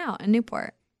then we went out in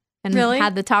Newport. And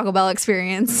had the Taco Bell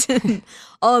experience.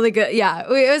 All the good. Yeah,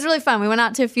 it was really fun. We went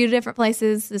out to a few different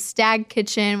places. The Stag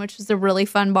Kitchen, which was a really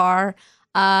fun bar.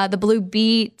 The Blue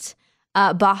Beat,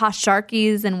 Baja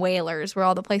Sharkies, and Whalers were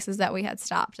all the places that we had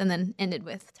stopped. And then ended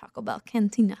with Taco Bell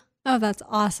Cantina. Oh, that's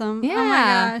awesome. Yeah. Oh,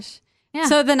 my gosh. Yeah.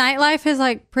 So the nightlife is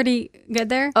like pretty good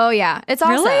there? Oh, yeah. It's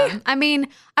awesome. Really? I mean,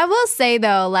 I will say,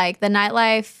 though, like the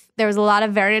nightlife, there was a lot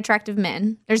of very attractive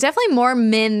men. There's definitely more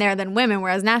men there than women,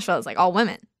 whereas Nashville is like all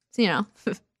women. So, you know,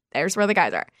 there's where the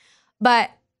guys are. But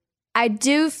I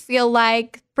do feel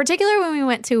like, particularly when we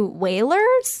went to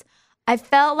Whalers, I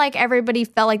felt like everybody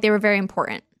felt like they were very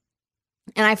important.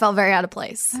 And I felt very out of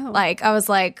place. Oh. Like, I was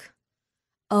like,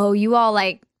 oh, you all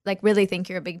like really think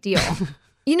you're a big deal.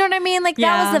 You know what I mean? Like,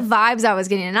 that was the vibes I was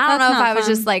getting. And I don't know if I was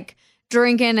just like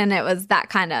drinking and it was that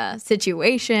kind of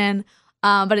situation.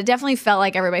 But it definitely felt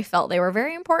like everybody felt they were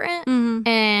very important. Mm-hmm.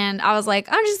 And I was like,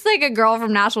 I'm just like a girl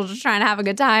from Nashville just trying to have a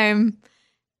good time.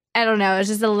 I don't know. It was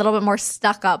just a little bit more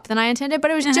stuck up than I intended, but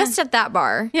it was just at that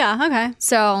bar. Yeah, okay.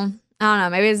 So, I don't know.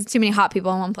 Maybe it's too many hot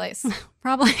people in one place.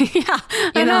 Probably, yeah.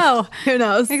 You know? Who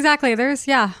knows? Exactly.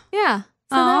 Yeah. Yeah.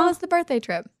 So that was the birthday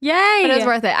trip. Yay. But it was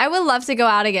worth it. I would love to go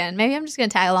out again. Maybe I'm just going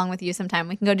to tag along with you sometime.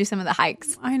 We can go do some of the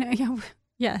hikes. I know. Yeah.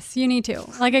 Yes, you need to.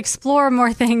 Like, explore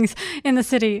more things in the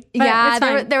city. But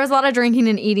yeah, there was a lot of drinking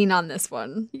and eating on this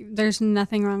one. There's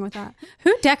nothing wrong with that.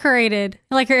 Who decorated,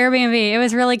 like, your Airbnb? It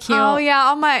was really cute. Oh, yeah.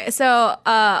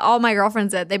 All my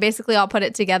girlfriends did. They basically all put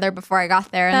it together before I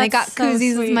got there. And they got so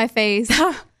koozies sweet. with my face.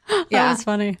 That was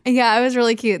funny. Yeah, it was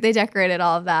really cute. They decorated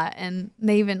all of that. And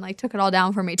they even, like, took it all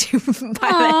down for me, too, by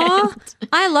the end.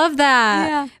 I love that.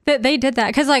 Yeah. That they did that.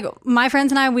 Because, like, my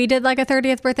friends and I, we did, like, a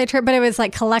 30th birthday trip, but it was,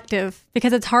 like, collective.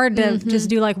 Because it's hard to just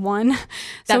do, like, one.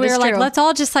 So we were like, let's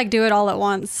all just, like, do it all at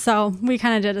once. So we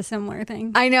kind of did a similar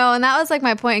thing. I know. And that was, like,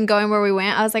 my point in going where we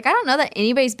went. I was like, I don't know that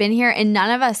anybody's been here. And none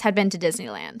of us had been to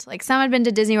Disneyland. Like, some had been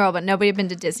to Disney World, but nobody had been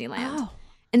to Disneyland. Oh.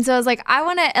 And so I was like, I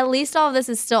want to, at least all of this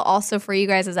is still also for you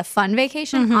guys as a fun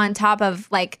vacation on top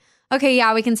of like, okay,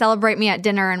 yeah, we can celebrate me at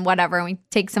dinner and whatever, and we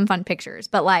take some fun pictures.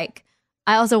 But like,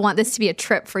 I also want this to be a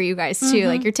trip for you guys too.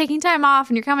 Like, you're taking time off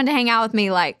and you're coming to hang out with me.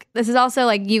 Like, this is also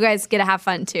like, you guys get to have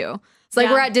fun too. So like,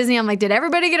 we're at Disney. I'm like, did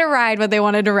everybody get a ride what they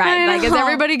wanted to ride? Like, is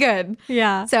everybody good?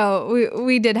 Yeah. So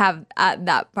we did have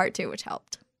that part too, which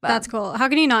helped. But that's cool. How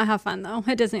can you not have fun though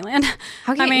at Disneyland?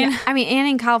 I mean, and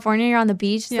in California, you're on the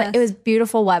beach. Yes. Like, it was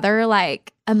beautiful weather,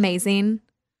 like amazing.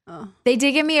 Oh. They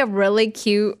did give me a really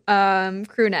cute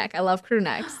crew neck. I love crew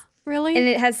necks. Really? And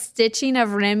it has stitching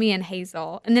of Remy and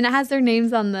Hazel, and then it has their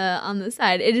names on the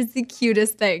side. It is the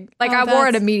cutest thing. Like, I wore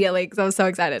it immediately because I was so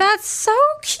excited. That's so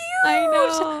cute. I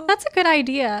know. That's a good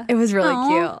idea. It was really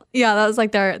cute. Yeah, that was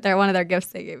like their one of their gifts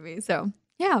they gave me. So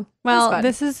yeah. Well,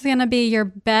 this is gonna be your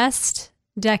best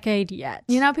decade yet.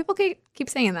 You know, people keep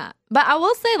saying that. But I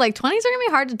will say, like, 20s are going to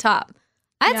be hard to top.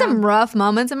 I had some rough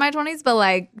moments in my 20s, but,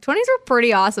 like, 20s were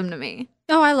pretty awesome to me.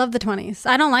 Oh, I love the 20s.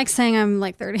 I don't like saying I'm,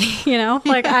 like, 30, you know?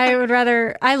 Like,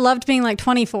 I loved being, like,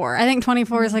 24. I think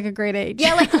 24 is, like, a great age.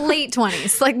 Yeah, like, late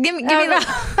 20s. Like, give me like,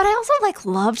 but I also, like,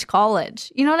 loved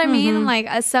college. You know what I mean? And,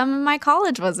 like, some of my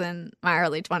college was in my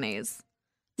early 20s.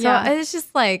 So it's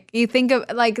just like, you think of,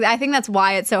 like, I think that's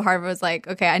why it's so hard. It was like,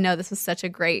 okay, I know this was such a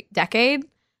great decade.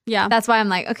 Yeah. That's why I'm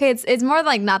like, okay, it's more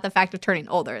like not the fact of turning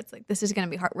older. It's like, this is going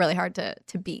to be really hard to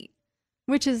beat.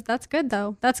 That's good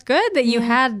though. That's good that you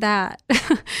had that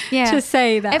to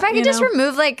say that. If I could just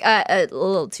remove like a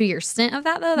little 2-year stint of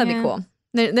that though, that'd be cool.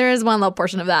 There is one little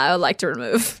portion of that I would like to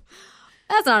remove.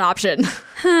 That's not an option.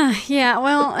 Yeah.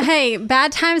 Well, hey,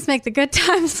 bad times make the good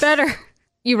times better.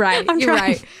 You're right. You're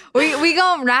right. We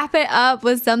gonna wrap it up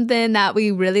with something that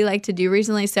we really like to do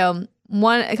recently. So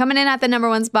coming in at the number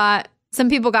 1 spot, some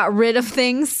people got rid of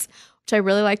things, which I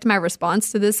really liked. My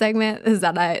response to this segment is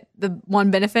that the one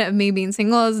benefit of me being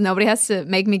single is nobody has to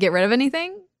make me get rid of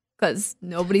anything because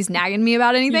nobody's nagging me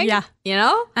about anything. Yeah. You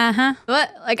know? Uh-huh.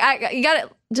 But like you got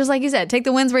it. just like you said, take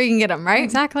the wins where you can get them, right?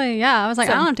 Exactly. Yeah. I was like,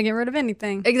 I don't have to get rid of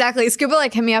anything. Exactly. Scuba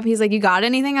like hit me up. He's like, you got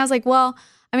anything? I was like, well,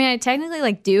 I mean, I technically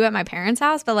like do at my parents'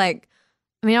 house, but like,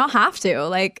 I mean, I don't have to.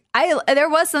 Like, there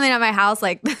was something at my house.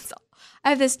 Like, I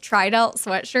have this Tridelt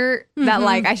sweatshirt that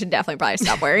like I should definitely probably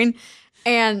stop wearing.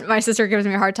 And my sister gives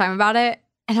me a hard time about it.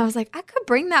 And I was like, I could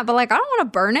bring that, but like, I don't want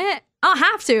to burn it. I don't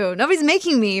have to. Nobody's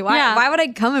making me. Why would I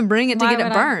come and bring it to get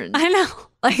it burned? I know.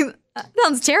 Like, that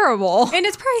sounds terrible. And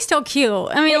it's probably still cute.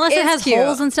 I mean, unless it has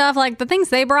holes and stuff. Like, the things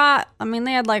they brought, I mean,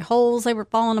 they had, like, holes. They were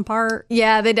falling apart.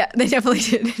 Yeah, they definitely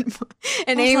did.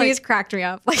 And Amy's like, cracked me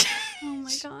up. Like, oh,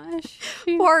 my gosh.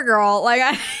 Poor girl.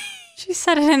 Like, she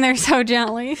set it in there so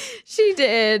gently. She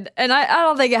did. And I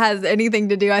don't think it has anything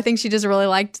to do. I think she just really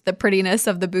liked the prettiness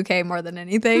of the bouquet more than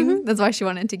anything. That's why she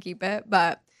wanted to keep it.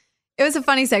 But it was a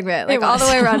funny segment. Like, all the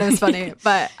way around, it was funny.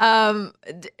 But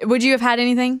would you have had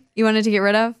anything you wanted to get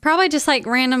rid of? Probably just like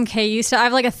random KU stuff. I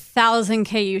have like 1,000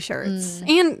 KU shirts.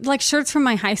 And like shirts from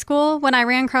my high school. When I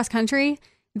ran cross country,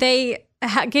 they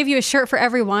gave you a shirt for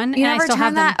everyone. You and never I still have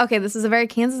turned that? them. Okay, this is a very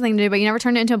Kansas thing to do, but you never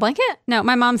turned it into a blanket? No,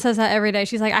 my mom says that every day.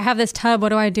 She's like, I have this tub. What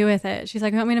do I do with it? She's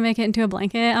like, you want me to make it into a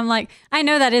blanket? I'm like, I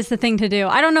know that is the thing to do.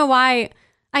 I don't know why.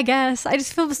 I guess. I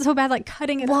just feel so bad like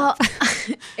cutting it up.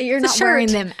 You're not wearing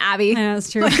them, Abby. I know,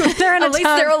 it's true. They're in at least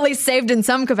they're at least saved in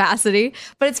some capacity.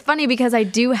 But it's funny because I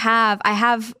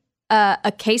have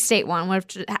a K-State one,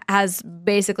 which has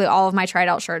basically all of my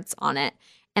Tridelt shirts on it.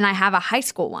 And I have a high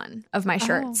school one of my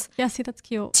shirts. Yeah, see, that's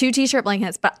cute. 2 t-shirt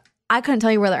blankets, but I couldn't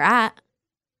tell you where they're at.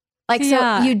 Like,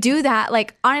 so you do that.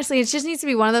 Like, honestly, it just needs to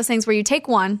be one of those things where you take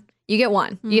one, you get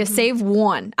one. You save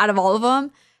one out of all of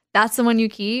them. That's the one you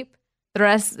keep. The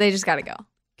rest, they just got to go.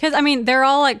 Because, I mean, they're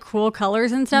all like cool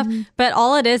colors and stuff, but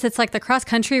all it is, it's like the cross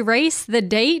country race, the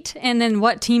date, and then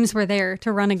what teams were there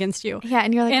to run against you. Yeah,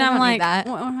 and you're like, and I'm like, that.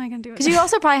 What am I going to do? Because you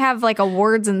also probably have like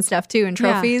awards and stuff too, and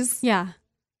trophies. Yeah.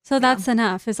 So that's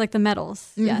enough. It's like the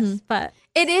medals. Yes. But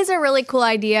it is a really cool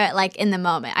idea, like in the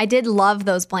moment. I did love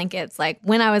those blankets, like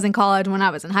when I was in college, when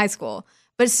I was in high school.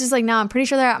 But it's just like, no, I'm pretty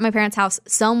sure they're at my parents' house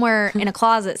somewhere in a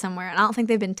closet somewhere, and I don't think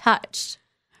they've been touched.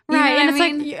 Right, and it's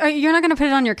like, you're not going to put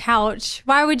it on your couch.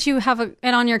 Why would you have it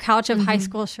on your couch of high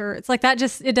school shirts? Like, that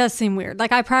just, it does seem weird.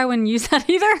 Like, I probably wouldn't use that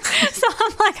either. So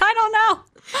I'm like, I don't know.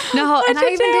 No, and I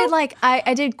even did like,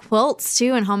 I did quilts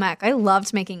too in home ec. I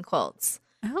loved making quilts.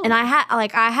 Oh. And I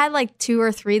had 2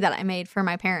 or 3 that I made for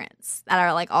my parents that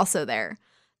are like also there.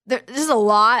 There's just a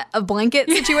lot of blanket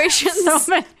situations. So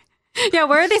many. Yeah,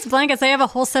 where are these blankets? They have a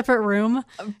whole separate room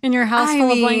in your house full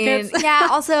of blankets. Yeah,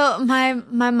 also my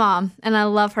mom, and I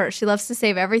love her. She loves to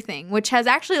save everything, which has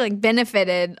actually like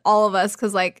benefited all of us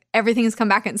because like everything's come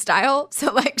back in style.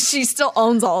 So like she still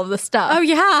owns all of the stuff. Oh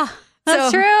yeah,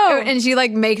 that's true. And she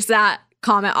like makes that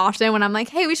comment often when I'm like,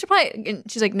 hey, we should probably. And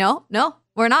she's like, no,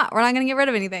 we're not. We're not going to get rid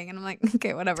of anything. And I'm like,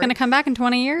 okay, whatever. It's going to come back in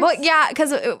 20 years? Well, yeah, because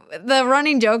the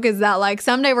running joke is that, like,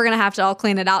 someday we're going to have to all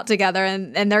clean it out together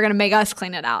and they're going to make us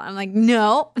clean it out. I'm like,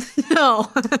 no.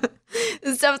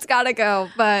 This stuff's got to go.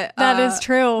 But that is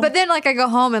true. But then, like, I go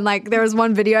home and, like, there was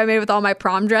one video I made with all my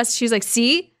prom dress. She's like,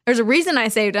 see? There's a reason I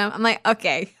saved them. I'm like,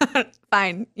 okay,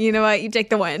 fine. You know what? You take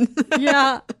the win.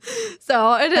 Yeah.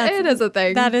 So it is a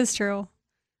thing. That is true.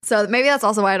 So maybe that's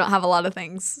also why I don't have a lot of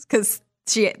things, because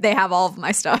they have all of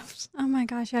my stuff. Oh my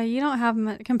gosh, yeah, you don't have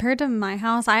much. Compared to my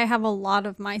house, I have a lot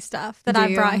of my stuff that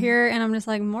I brought here, and I'm just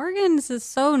like, Morgan's is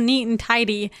so neat and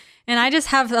tidy, and I just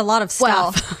have a lot of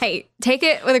stuff. Well, hey, take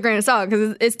it with a grain of salt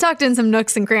because it's tucked in some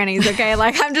nooks and crannies, okay?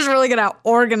 Like, I'm just really good at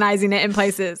organizing it in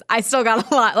places. I still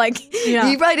got a lot. Like,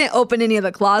 you probably didn't open any of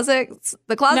the closets.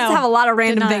 The closets have a lot of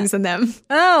random things in them.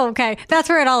 Oh, okay. That's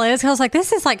where it all is. I was like,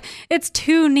 this is like, it's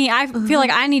too neat. I feel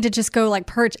like I need to just go like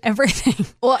purge everything.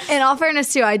 Well, in all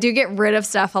fairness too, I do get rid of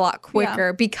stuff a lot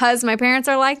quicker because my parents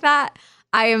are like that.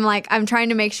 I'm trying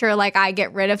to make sure like I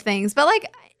get rid of things, but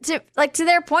to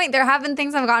their point, they're having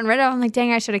things I've gotten rid of. I'm like,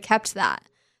 dang, I should have kept that.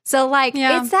 So like,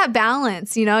 it's that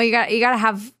balance, you know, you gotta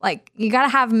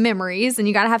have memories and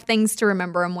you gotta have things to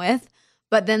remember them with.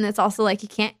 But then it's also like, you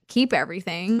can't keep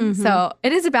everything. Mm-hmm. So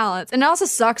it is a balance. And it also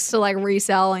sucks to like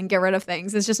resell and get rid of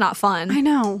things. It's just not fun. I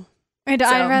know.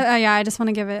 I just want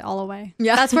to give it all away.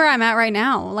 Yeah. That's where I'm at right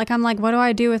now. Like, I'm like, what do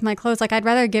I do with my clothes? Like, I'd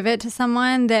rather give it to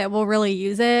someone that will really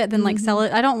use it than like sell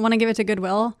it. I don't want to give it to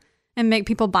Goodwill and make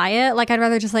people buy it. Like, I'd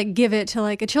rather just like give it to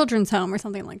like a children's home or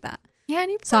something like that. Yeah,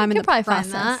 and I'm in the probably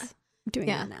process find that. of doing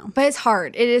that now. But it's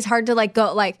hard. It is hard to like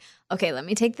go like, okay, let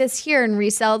me take this here and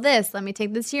resell this. Let me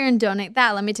take this here and donate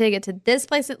that. Let me take it to this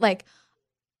place. Like,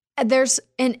 there's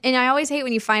and I always hate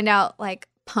when you find out like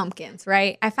pumpkins,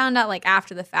 right? I found out like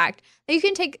after the fact that you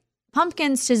can take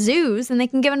pumpkins to zoos and they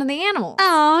can give them to the animals.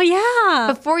 Oh,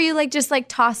 yeah. Before you like just like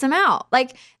toss them out.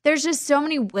 Like there's just so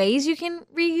many ways you can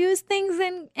reuse things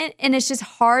and it's just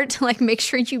hard to like make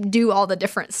sure you do all the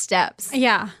different steps.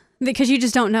 Yeah. Because you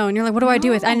just don't know. And you're like, what do I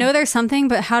do with it? I know there's something,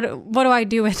 but what do I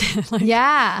do with it? Like,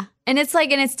 yeah. And it's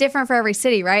like, and it's different for every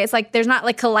city, right? It's like there's not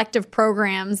like collective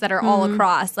programs that are all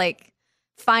across. Like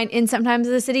and sometimes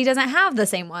the city doesn't have the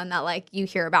same one that like you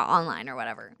hear about online or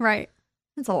whatever. Right.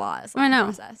 It's a lot. It's a I know.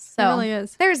 process. So it really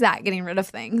is. There's that, getting rid of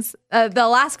things. The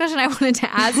last question I wanted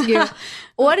to ask you,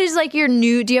 what is like do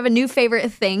you have a new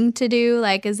favorite thing to do?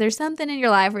 Like, is there something in your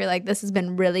life where you're like, this has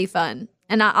been really fun?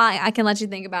 And I can let you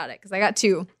think about it because I got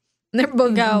two. And they're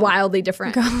both wildly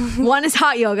different. One is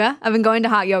hot yoga. I've been going to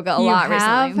hot yoga a lot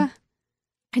recently.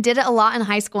 I did it a lot in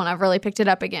high school and I've really picked it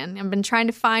up again. I've been trying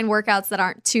to find workouts that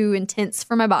aren't too intense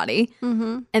for my body.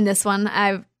 Mm-hmm. And this one,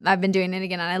 I've been doing it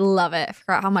again and I love it. I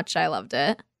forgot how much I loved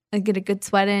it. I get a good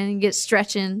sweat in, get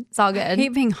stretching. It's all good. I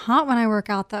hate being hot when I work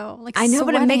out though. Like I know,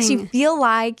 sweating. but it makes you feel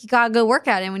like you gotta go work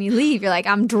out. And when you leave, you're like,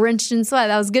 I'm drenched in sweat.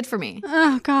 That was good for me.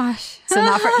 Oh gosh. So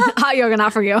not for hot yoga,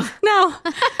 not for you. No.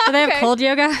 Do they have cold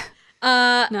yoga?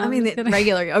 No, I mean the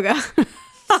regular yoga.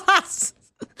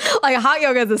 Like hot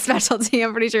yoga is a specialty.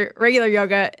 I'm pretty sure regular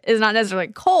yoga is not necessarily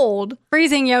cold.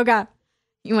 Freezing yoga.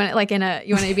 You want it like you want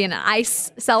it to be in an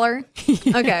ice cellar?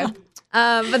 Yeah. Okay.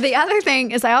 But the other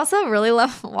thing is I also really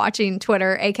love watching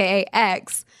Twitter, aka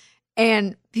X,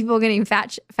 and people getting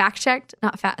fact checked.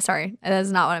 Sorry, that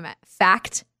is not what I meant.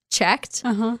 Fact checked.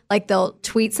 Like they'll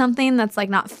tweet something that's like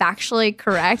not factually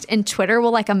correct, and Twitter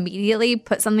will like immediately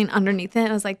put something underneath it.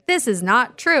 It was like, this is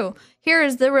not true. Here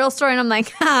is the real story. And I'm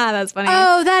like, that's funny.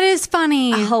 Oh, that is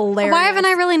funny. Hilarious. Why haven't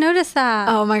I really noticed that?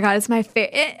 Oh my God, it's my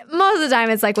favorite. Most of the time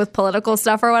it's like with political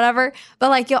stuff or whatever. But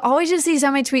like you'll always just see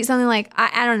somebody tweet something like,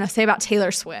 I don't know, say about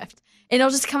Taylor Swift. And it'll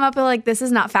just come up with like, this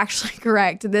is not factually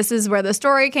correct. This is where the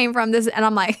story came from. And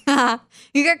I'm like,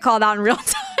 you get called out in real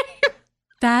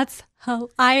time.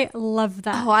 I love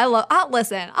that. Oh,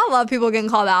 listen, I love people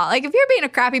getting called out. Like if you're being a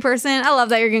crappy person, I love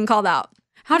that you're getting called out.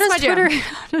 How does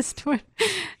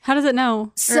it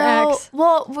know? So,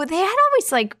 well, they had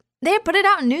always like, they had put it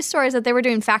out in news stories that they were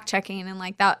doing fact checking and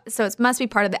like that. So it must be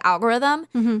part of the algorithm.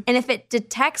 Mm-hmm. And if it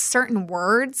detects certain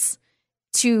words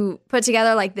to put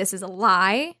together, like this is a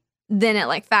lie, then it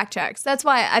like fact checks. That's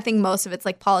why I think most of it's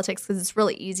like politics, because it's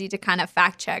really easy to kind of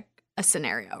fact check a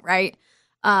scenario, right?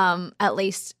 At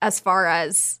least as far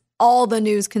as all the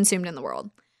news consumed in the world.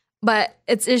 But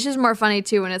it's just more funny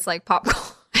too when it's like pop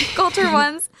culture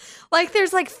ones. Like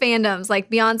there's like fandoms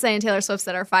like Beyonce and Taylor Swift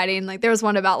that are fighting. Like there was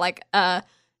one about like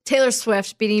Taylor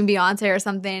Swift beating Beyonce or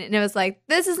something, and it was like,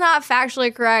 this is not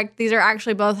factually correct. These are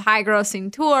actually both high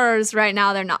grossing tours right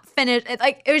now. They're not finished.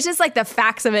 It was just like the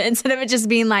facts of it instead of it just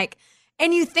being like,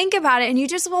 and you think about it and you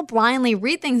just will blindly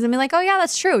read things and be like, oh yeah,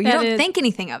 that's true. You don't think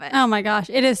anything of it. Oh my gosh.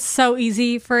 It is so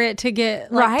easy for it to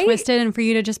get like twisted and for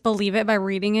you to just believe it by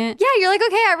reading it. Yeah. You're like,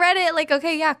 okay, I read it. Like,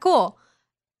 okay, yeah, cool.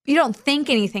 You don't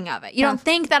think anything of it. You don't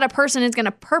think that a person is going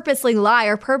to purposely lie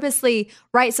or purposely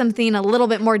write something a little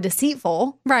bit more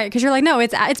deceitful. Right. Because you're like, no,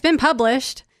 it's been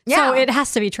published. Yeah. So it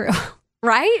has to be true.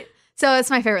 Right? So it's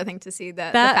my favorite thing to see, the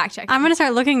fact check. I'm going to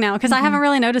start looking now because I haven't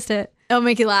really noticed it. It'll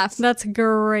make you laugh. That's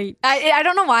great. I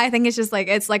don't know why. I think it's just like,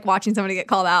 it's like watching somebody get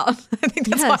called out. I think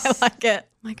that's why I like it.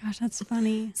 Oh my gosh, that's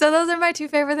funny. So those are my two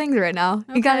favorite things right now.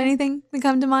 Okay. You got anything that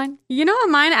come to mind? You know what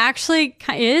mine actually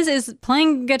is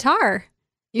playing guitar.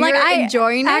 You're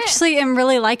enjoying it? I actually am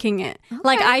really liking it. Okay.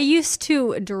 Like I used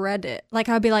to dread it. Like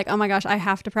I'd be like, oh my gosh, I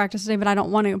have to practice today, but I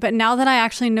don't want to. But now that I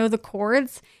actually know the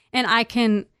chords and I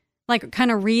can like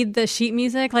kind of read the sheet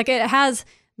music, like it has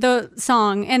the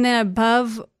song and then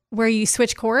above where you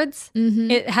switch chords,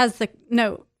 it has the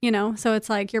note, you know? So it's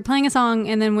like you're playing a song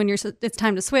and then when it's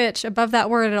time to switch, above that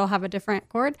word, it'll have a different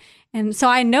chord. And so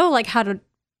I know like how to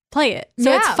play it. So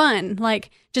it's fun, like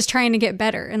just trying to get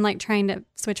better and like trying to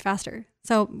switch faster.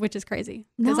 So, which is crazy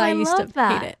because I used to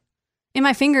hate it. And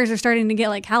my fingers are starting to get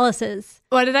like calluses.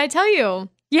 What did I tell you?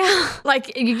 Yeah.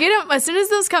 Like you get them, as soon as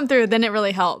those come through, then it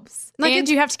really helps. Like and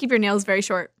you have to keep your nails very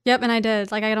short. Yep. And I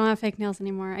did. Like I don't have fake nails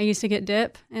anymore. I used to get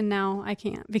dip and now I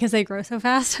can't because they grow so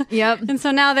fast. Yep. And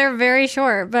so now they're very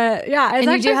short. But yeah, it's and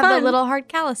actually you do have fun. the little hard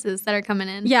calluses that are coming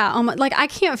in. Yeah. Like I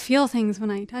can't feel things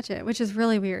when I touch it, which is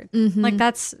really weird. Like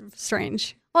that's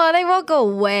strange. Well, they won't go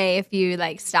away if you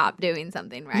like stop doing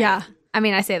something, right? Yeah. I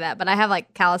mean, I say that, but I have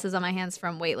like calluses on my hands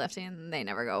from weightlifting and they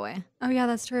never go away. Oh yeah,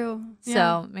 that's true. Yeah.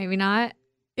 So maybe not.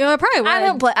 Yeah, probably would.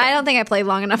 I don't think I played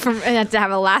long enough for it to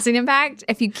have a lasting impact.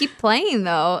 If you keep playing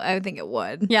though, I think it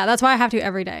would. Yeah, that's why I have to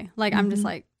every day. Like I'm just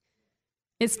like,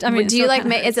 it's. I mean, do you like?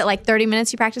 Is it like 30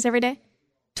 minutes you practice every day?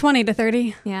 20 to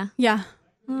 30. Yeah. Yeah.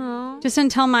 Just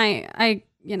until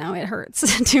it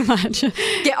hurts too much.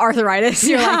 Get arthritis.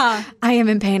 You're Yeah. like, I am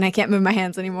in pain. I can't move my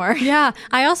hands anymore. Yeah.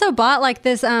 I also bought like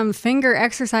this finger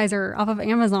exerciser off of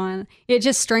Amazon. It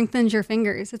just strengthens your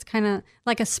fingers. It's kind of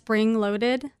like a spring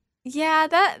loaded. Yeah,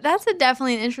 that's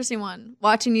definitely an interesting one.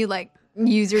 Watching you like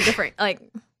use your different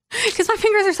because my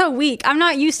fingers are so weak. I'm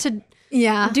not used to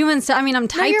doing stuff. I mean, I'm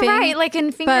typing. No, you're right. Like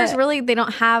in fingers, but- really, they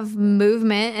don't have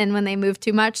movement, and when they move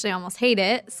too much, they almost hate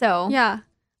it. So Yeah.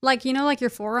 Like, like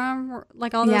your forearm,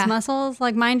 like all those Yeah. muscles,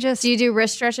 like mine just. Do you do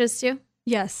wrist stretches too?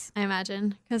 Yes. I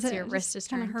imagine. Because your wrist is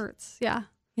kind of turned. hurts. Yeah.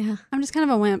 Yeah. I'm just kind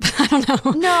of a wimp. I don't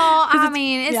know. No, I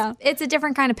mean, yeah. it's a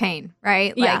different kind of pain,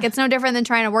 right? Like, Yeah. it's no different than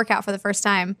trying to work out for the first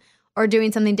time or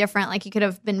doing something different. Like, you could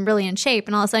have been really in shape,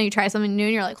 and all of a sudden you try something new,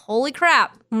 and you're like, holy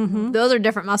crap, those are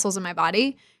different muscles in my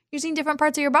body. You're using different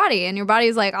parts of your body, and your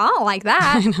body's like, I don't like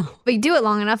that. But you do it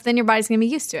long enough, then your body's going to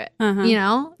be used to it. You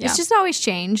know? Yeah. It's just always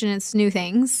change, and it's new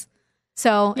things.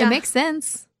 So Yeah. it makes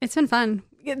sense. It's been fun.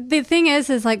 The thing is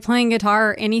like playing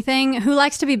guitar or anything, who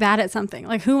likes to be bad at something?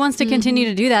 Like, who wants to continue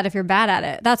to do that if you're bad at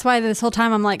it? That's why this whole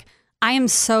time I'm like, I am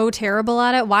so terrible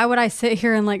at it. Why would I sit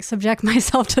here and like subject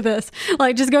myself to this?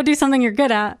 Like, just go do something you're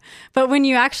good at. But when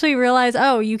you actually realize,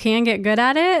 oh, you can get good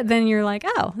at it, then you're like,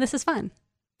 oh, this is fun.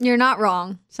 You're not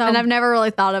wrong. So- And I've never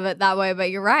really thought of it that way, but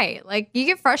you're right. Like, you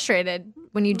get frustrated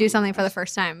when you do something for the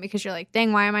first time because you're like,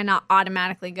 dang, why am I not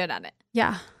automatically good at it?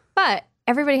 Yeah. But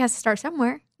everybody has to start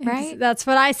somewhere, right? That's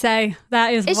what I say.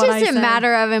 That is It's what I just say. a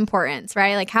matter of importance,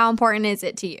 right? Like, how important is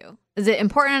it to you? Is it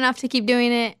important enough to keep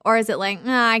doing it? Or is it like,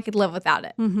 nah, I could live without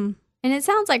it? Mm-hmm. And it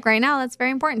sounds like right now that's very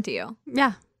important to you.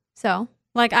 Yeah. So,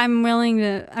 Like, I'm willing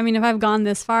to, I mean, if I've gone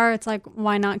this far, it's like,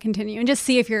 why not continue? And just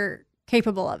see if you're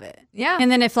capable of it. yeah.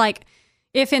 And then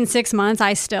if in 6 months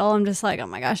I'm just like, oh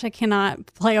my gosh, I cannot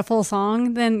play a full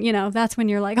song, then, that's when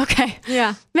you're like, okay,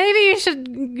 yeah. maybe you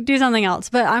should do something else.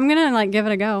 But I'm going to give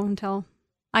it a go until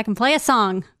I can play a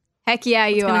song. Heck yeah,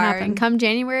 you gonna are. happen. And come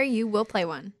January, you will play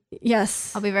one.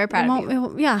 Yes. I'll be very proud of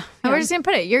you. Yeah. And we're just going to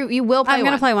put it. You will play I'm one.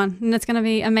 going to play one, and it's going to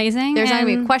be amazing. There's not going to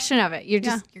be a and- question of it. You're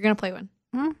going to play one.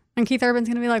 And Keith Urban's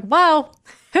going to be like, whoa,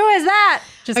 who is that?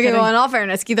 Just Okay, kidding. well, in all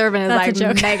fairness, Keith Urban is That's a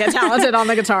like joke. mega talented on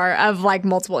the guitar of like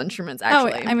multiple instruments,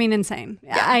 actually. Oh, I mean, insane.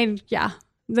 Yeah.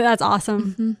 That's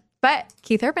awesome. But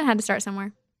Keith Urban had to start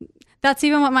somewhere. That's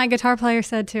even what my guitar player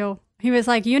said too. He was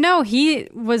like, he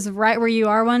was right where you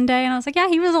are one day. And I was like, yeah,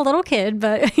 he was a little kid,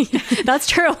 but that's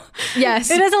true.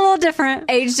 Yes. It is a little different.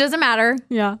 Age doesn't matter.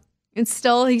 Yeah. He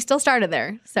still started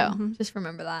there. So just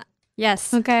remember that.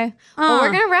 Yes. Okay. Well,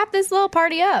 we're going to wrap this little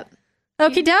party up.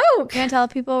 Okie doke. You want to tell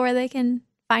people where they can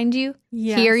find you,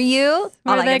 Yes. hear you,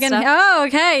 all that good stuff? Oh,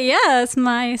 okay. Yes.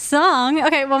 My song.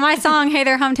 Okay. Well, my song, Hey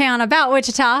There Hometown, about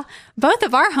Wichita, both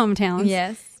of our hometowns.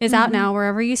 Yes. Is out now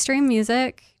wherever you stream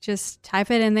music. Just type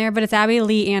it in there. But it's Abby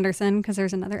Lee Anderson because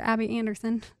there's another Abby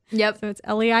Anderson. Yep. So it's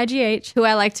Leigh. Who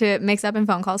I like to mix up in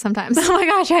phone calls sometimes. Oh my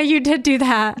gosh, yeah, you did do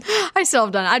that. I still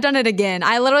have done it. I've done it again.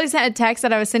 I literally sent a text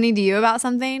that I was sending to you about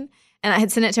something, and I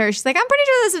had sent it to her. She's like, I'm pretty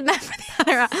sure this is meant for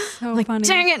the other. So I'm like, funny.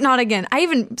 dang it, not again. I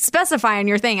even specify on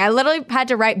your thing. I literally had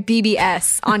to write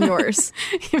BBS on yours.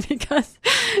 Because,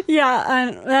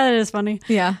 that is funny.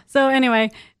 Yeah. So anyway,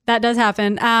 that does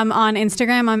happen. On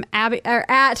Instagram, I'm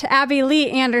at Abby Lee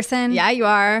Anderson. Yeah, you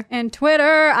are. And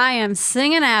Twitter, I am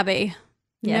Singing Abby.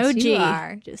 Yes, no you G.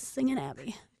 are. Just Singing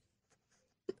Abby.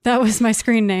 That was my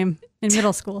screen name in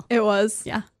middle school. It was.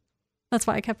 Yeah. That's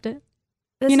why I kept it.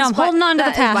 This I'm is why- holding on to the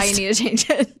that is why past. you need to change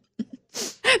it.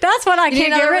 That's what I You need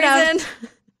can't get rid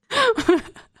another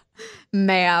of.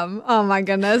 Ma'am. Oh my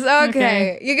goodness.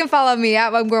 Okay. You can follow me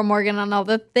at Web Girl Morgan on all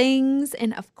the things.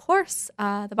 And of course,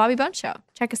 the Bobby Bones Show.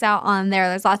 Check us out on there.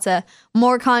 There's lots of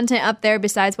more content up there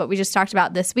besides what we just talked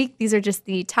about this week. These are just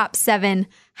the top 7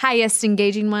 highest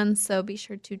engaging ones. So be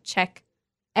sure to check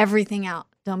everything out.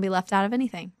 Don't be left out of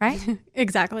anything, right?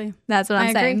 Exactly. That's what I'm I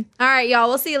agree. saying. All right, y'all.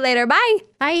 We'll see you later. Bye.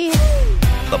 Bye.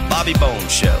 The Bobby Bones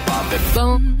Show.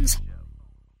 Bones.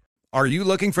 Are you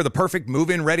looking for the perfect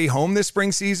move-in ready home this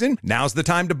spring season? Now's the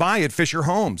time to buy at Fisher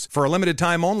Homes. For a limited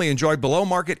time only, enjoy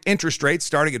below-market interest rates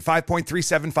starting at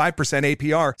 5.375%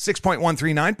 APR,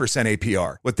 6.139%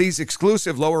 APR. With these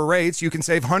exclusive lower rates, you can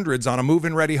save hundreds on a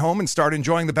move-in ready home and start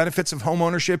enjoying the benefits of home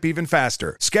ownership even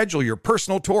faster. Schedule your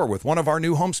personal tour with one of our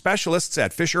new home specialists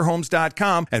at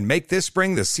FisherHomes.com and make this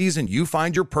spring the season you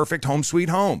find your perfect home sweet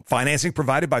home. Financing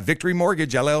provided by Victory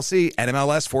Mortgage, LLC,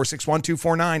 NMLS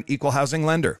 461249, Equal Housing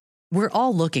Lender. We're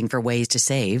all looking for ways to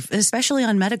save, especially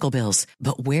on medical bills.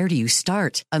 But where do you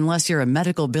start? Unless you're a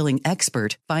medical billing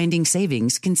expert, finding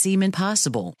savings can seem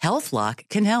impossible. HealthLock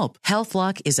can help.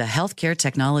 HealthLock is a healthcare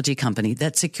technology company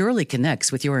that securely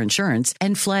connects with your insurance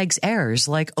and flags errors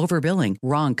like overbilling,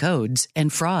 wrong codes,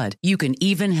 and fraud. You can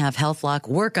even have HealthLock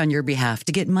work on your behalf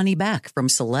to get money back from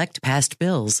select past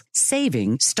bills.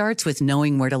 Saving starts with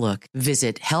knowing where to look.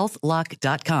 Visit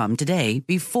healthlock.com today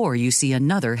before you see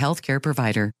another healthcare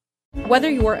provider. Whether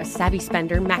you're a savvy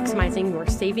spender maximizing your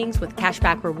savings with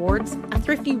cashback rewards, a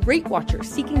thrifty rate watcher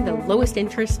seeking the lowest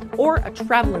interest, or a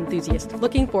travel enthusiast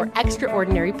looking for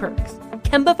extraordinary perks,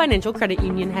 Kemba Financial Credit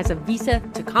Union has a visa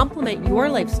to complement your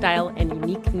lifestyle and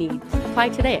unique needs. Apply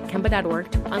today at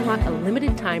Kemba.org to unlock a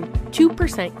limited time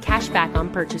 2% cash back on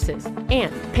purchases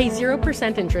and pay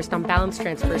 0% interest on balance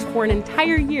transfers for an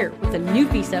entire year with a new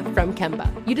visa from Kemba.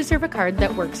 You deserve a card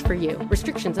that works for you.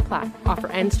 Restrictions apply.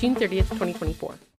 Offer ends June 30th, 2024.